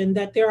direction,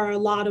 that there are a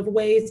lot of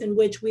ways in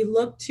which we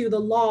look to the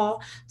law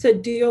to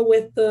deal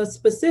with the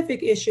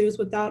specific issues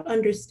without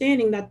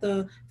understanding that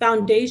the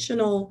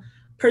foundational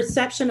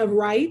perception of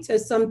rights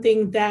as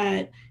something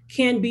that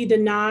can be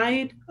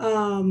denied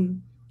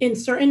in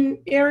certain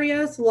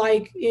areas,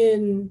 like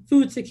in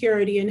food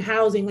security and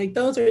housing. Like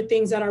those are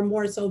things that are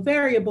more so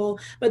variable,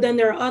 but then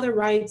there are other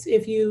rights,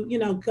 if you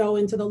go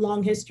into the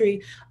long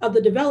history of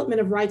the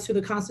development of rights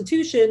through the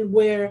Constitution,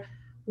 where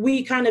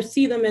we kind of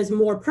see them as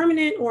more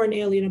permanent or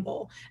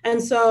inalienable.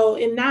 And so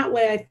in that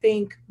way, I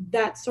think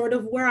that's sort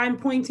of where I'm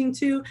pointing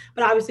to.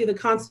 But obviously the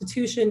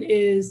Constitution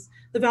is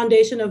the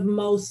foundation of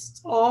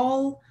most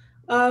all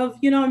of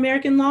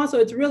American law. So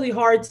it's really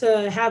hard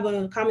to have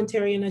a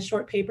commentary in a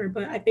short paper,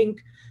 but I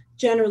think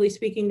generally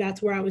speaking,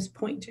 that's where I was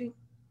pointing.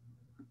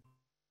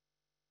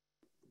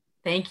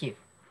 Thank you.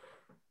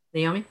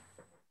 Naomi?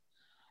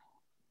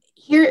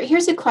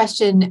 Here's a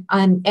question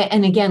on,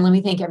 and again, let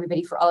me thank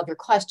everybody for all of your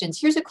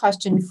questions. Here's a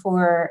question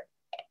for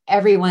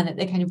everyone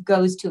that kind of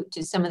goes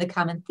to some of the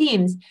common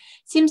themes. It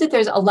seems that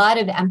there's a lot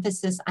of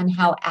emphasis on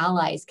how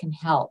allies can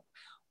help.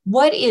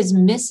 What is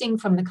missing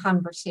from the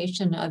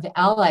conversation of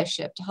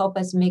allyship to help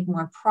us make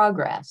more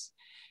progress?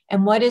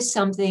 And what is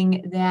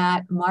something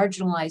that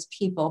marginalized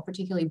people,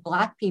 particularly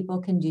Black people,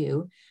 can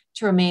do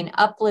to remain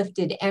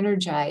uplifted,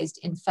 energized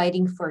in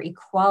fighting for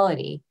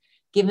equality,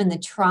 given the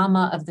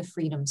trauma of the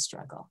freedom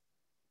struggle?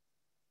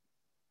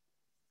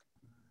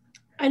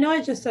 I know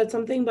I just said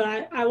something,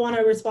 but I want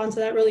to respond to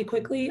that really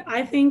quickly.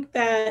 I think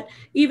that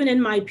even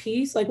in my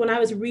piece, like when I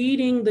was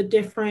reading the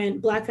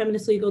different Black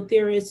feminist legal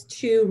theorists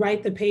to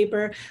write the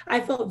paper,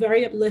 I felt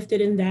very uplifted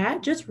in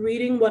that, just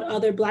reading what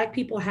other Black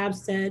people have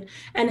said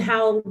and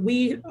how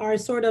we are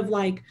sort of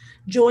like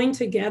joined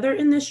together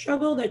in this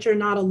struggle, that you're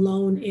not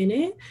alone in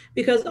it.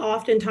 Because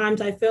oftentimes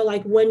I feel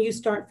like when you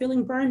start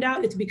feeling burned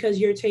out, it's because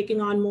you're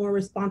taking on more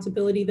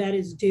responsibility that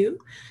is due.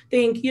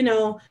 Think, you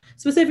know,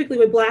 specifically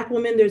with Black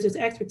women, there's this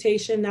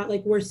expectation that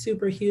like we're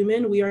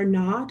superhuman. We are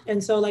not.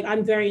 And so like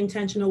I'm very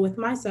intentional with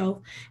myself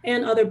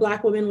and other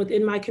Black women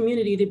within my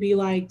community to be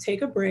like,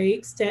 take a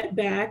break, step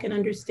back, and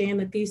understand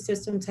that these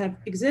systems have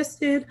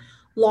existed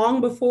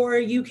long before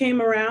you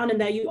came around,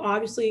 and that you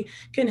obviously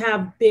can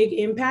have big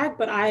impact.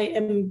 But I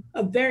am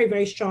a very,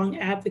 very strong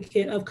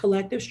advocate of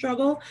collective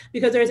struggle,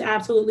 because there's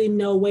absolutely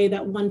no way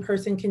that one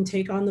person can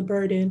take on the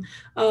burden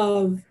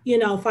of, you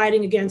know,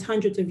 fighting against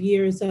hundreds of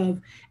years of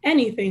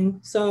anything.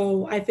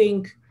 So I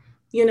think,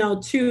 you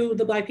know, to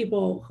the Black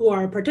people who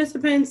are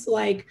participants,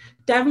 like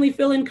definitely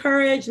feel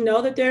encouraged,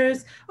 know that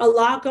there's a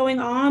lot going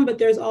on, but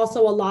there's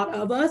also a lot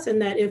of us,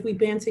 and that if we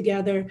band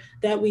together,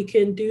 that we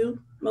can do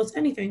most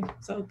anything.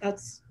 So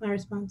that's my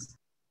response.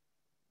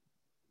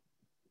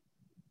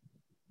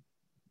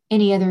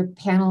 Any other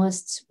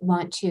panelists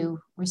want to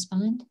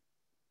respond?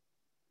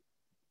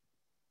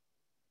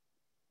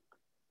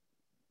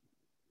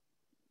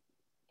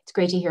 It's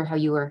great to hear how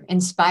you were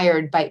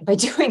inspired by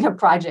doing a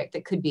project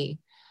that could be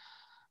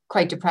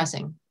quite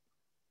depressing.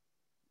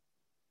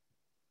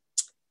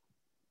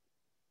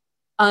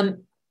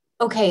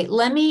 Okay,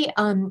 let me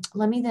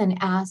then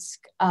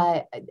ask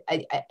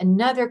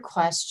another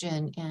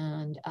question,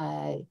 and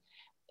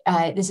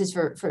this is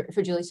for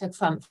Julie Suk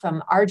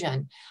from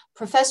Arjun.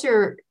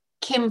 Professor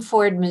Kim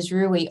Ford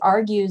Mesrui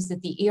argues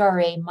that the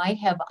ERA might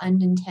have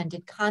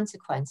unintended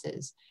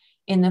consequences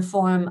in the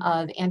form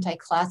of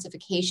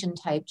anti-classification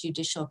type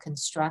judicial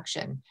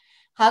construction.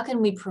 How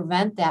can we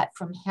prevent that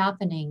from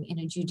happening in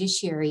a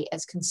judiciary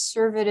as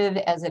conservative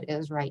as it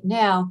is right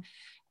now?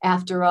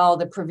 After all,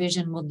 the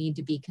provision will need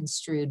to be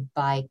construed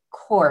by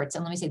courts.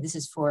 And let me say, this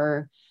is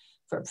for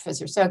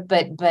Professor Suk,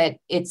 but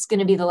it's going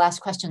to be the last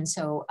question.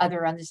 So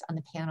other on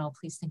the panel,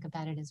 please think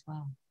about it as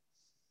well.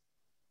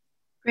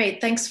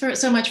 Great, thanks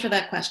so much for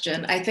that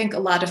question. I think a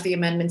lot of the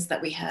amendments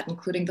that we had,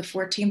 including the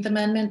 14th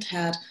Amendment,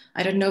 had,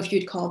 I don't know if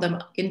you'd call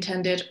them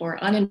intended or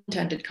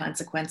unintended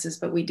consequences,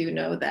 but we do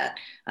know that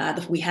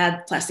we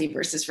had Plessy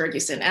versus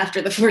Ferguson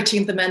after the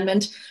 14th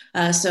Amendment.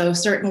 So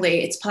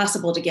certainly it's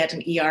possible to get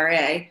an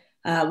ERA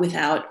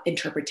without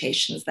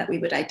interpretations that we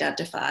would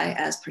identify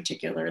as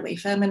particularly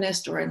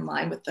feminist or in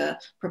line with the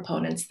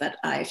proponents that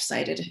I've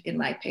cited in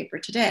my paper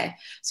today.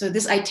 So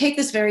I take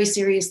this very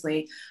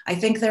seriously. I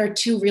think there are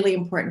two really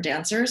important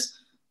answers.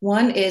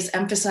 One is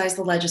emphasize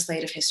the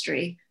legislative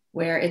history,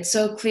 where it's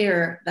so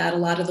clear that a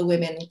lot of the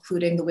women,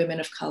 including the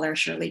women of color,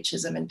 Shirley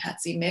Chisholm and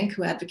Patsy Mink,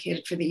 who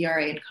advocated for the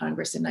ERA in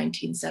Congress in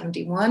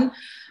 1971,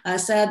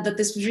 said that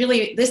this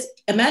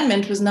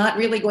amendment was not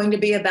really going to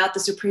be about the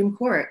Supreme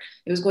Court.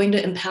 It was going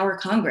to empower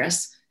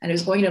Congress, and it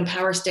was going to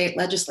empower state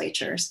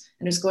legislatures,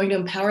 and it was going to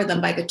empower them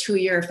by the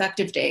 2-year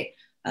effective date,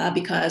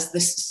 because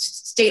the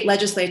state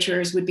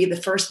legislatures would be the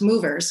first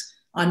movers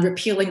on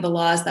repealing the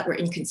laws that were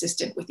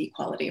inconsistent with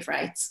equality of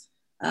rights.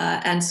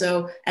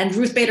 And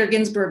Ruth Bader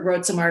Ginsburg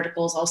wrote some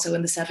articles also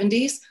in the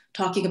 70s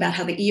talking about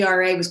how the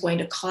ERA was going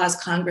to cause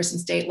Congress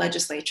and state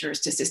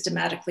legislatures to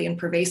systematically and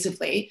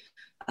pervasively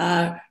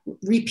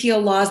repeal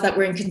laws that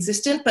were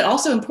inconsistent, but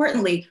also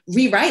importantly,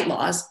 rewrite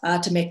laws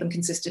to make them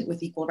consistent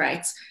with equal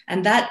rights.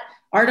 And that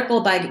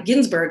article by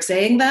Ginsburg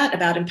saying that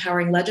about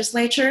empowering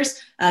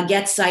legislatures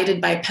gets cited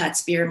by Pat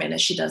Spearman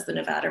as she does the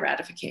Nevada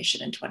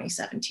ratification in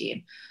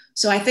 2017.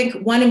 So I think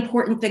one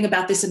important thing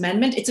about this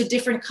amendment, it's a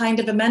different kind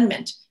of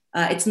amendment.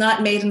 It's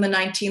not made in the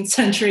 19th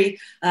century.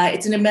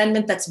 It's an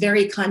amendment that's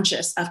very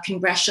conscious of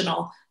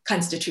congressional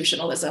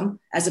constitutionalism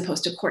as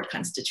opposed to court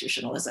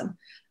constitutionalism.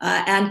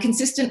 And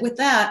consistent with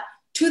that,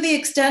 to the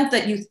extent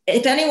that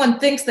if anyone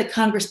thinks that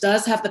Congress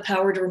does have the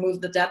power to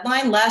remove the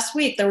deadline, last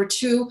week there were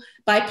 2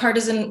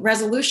 bipartisan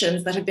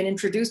resolutions that have been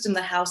introduced in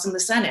the House and the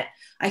Senate.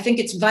 I think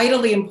it's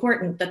vitally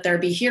important that there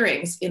be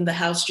hearings in the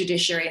House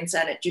Judiciary and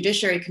Senate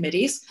Judiciary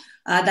committees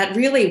that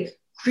really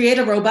create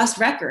a robust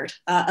record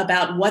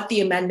about what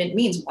the amendment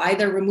means, why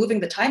they're removing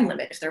the time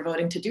limit if they're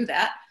voting to do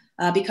that,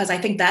 because I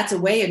think that's a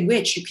way in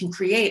which you can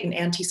create an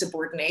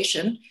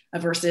anti-subordination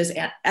versus,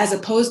 as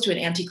opposed to an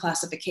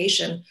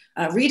anti-classification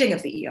reading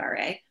of the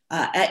ERA,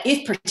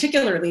 if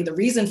particularly the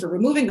reason for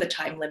removing the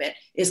time limit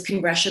is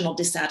congressional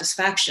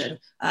dissatisfaction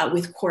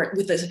with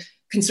the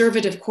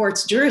conservative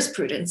court's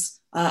jurisprudence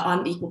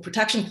on the Equal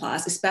Protection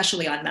Clause,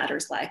 especially on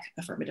matters like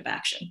affirmative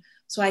action.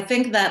 So I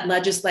think that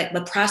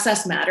the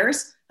process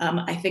matters.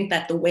 I think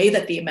that the way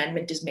that the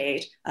amendment is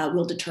made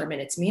will determine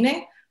its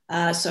meaning.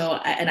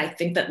 And I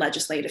think that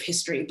legislative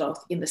history,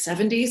 both in the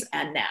 70s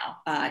and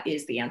now,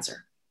 is the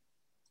answer.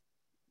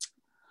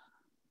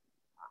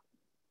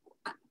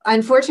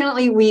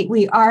 Unfortunately,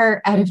 we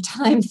are out of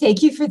time.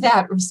 Thank you for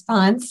that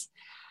response.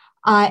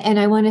 And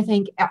I want to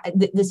thank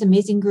this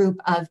amazing group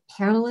of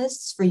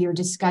panelists for your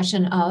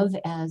discussion of,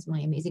 as my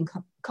amazing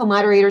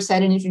co-moderator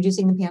said in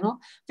introducing the panel,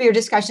 for your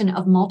discussion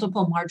of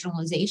multiple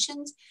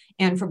marginalizations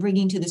and for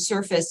bringing to the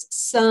surface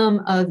some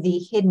of the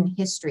hidden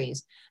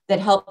histories that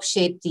help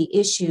shape the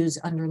issues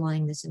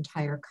underlying this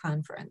entire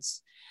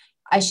conference.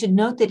 I should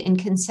note that in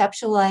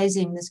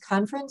conceptualizing this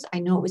conference, I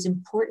know it was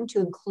important to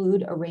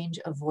include a range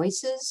of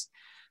voices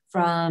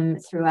from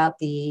throughout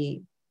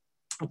the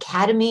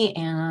Academy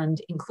and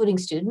including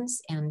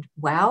students, and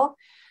wow,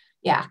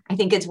 yeah, I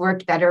think it's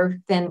worked better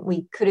than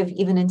we could have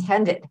even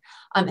intended.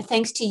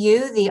 Thanks to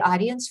you, the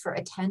audience, for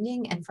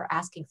attending and for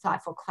asking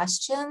thoughtful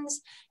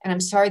questions. And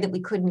I'm sorry that we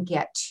couldn't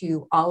get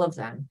to all of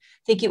them.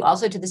 Thank you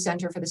also to the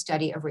Center for the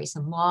Study of Race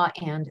and Law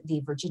and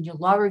the Virginia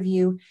Law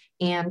Review,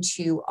 and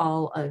to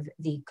all of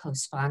the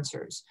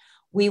co-sponsors.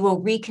 We will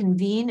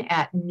reconvene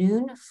at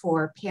noon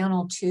for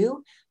panel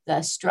 2,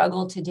 The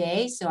Struggle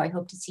Today. So I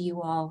hope to see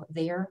you all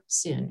there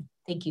soon.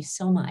 Thank you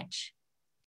so much.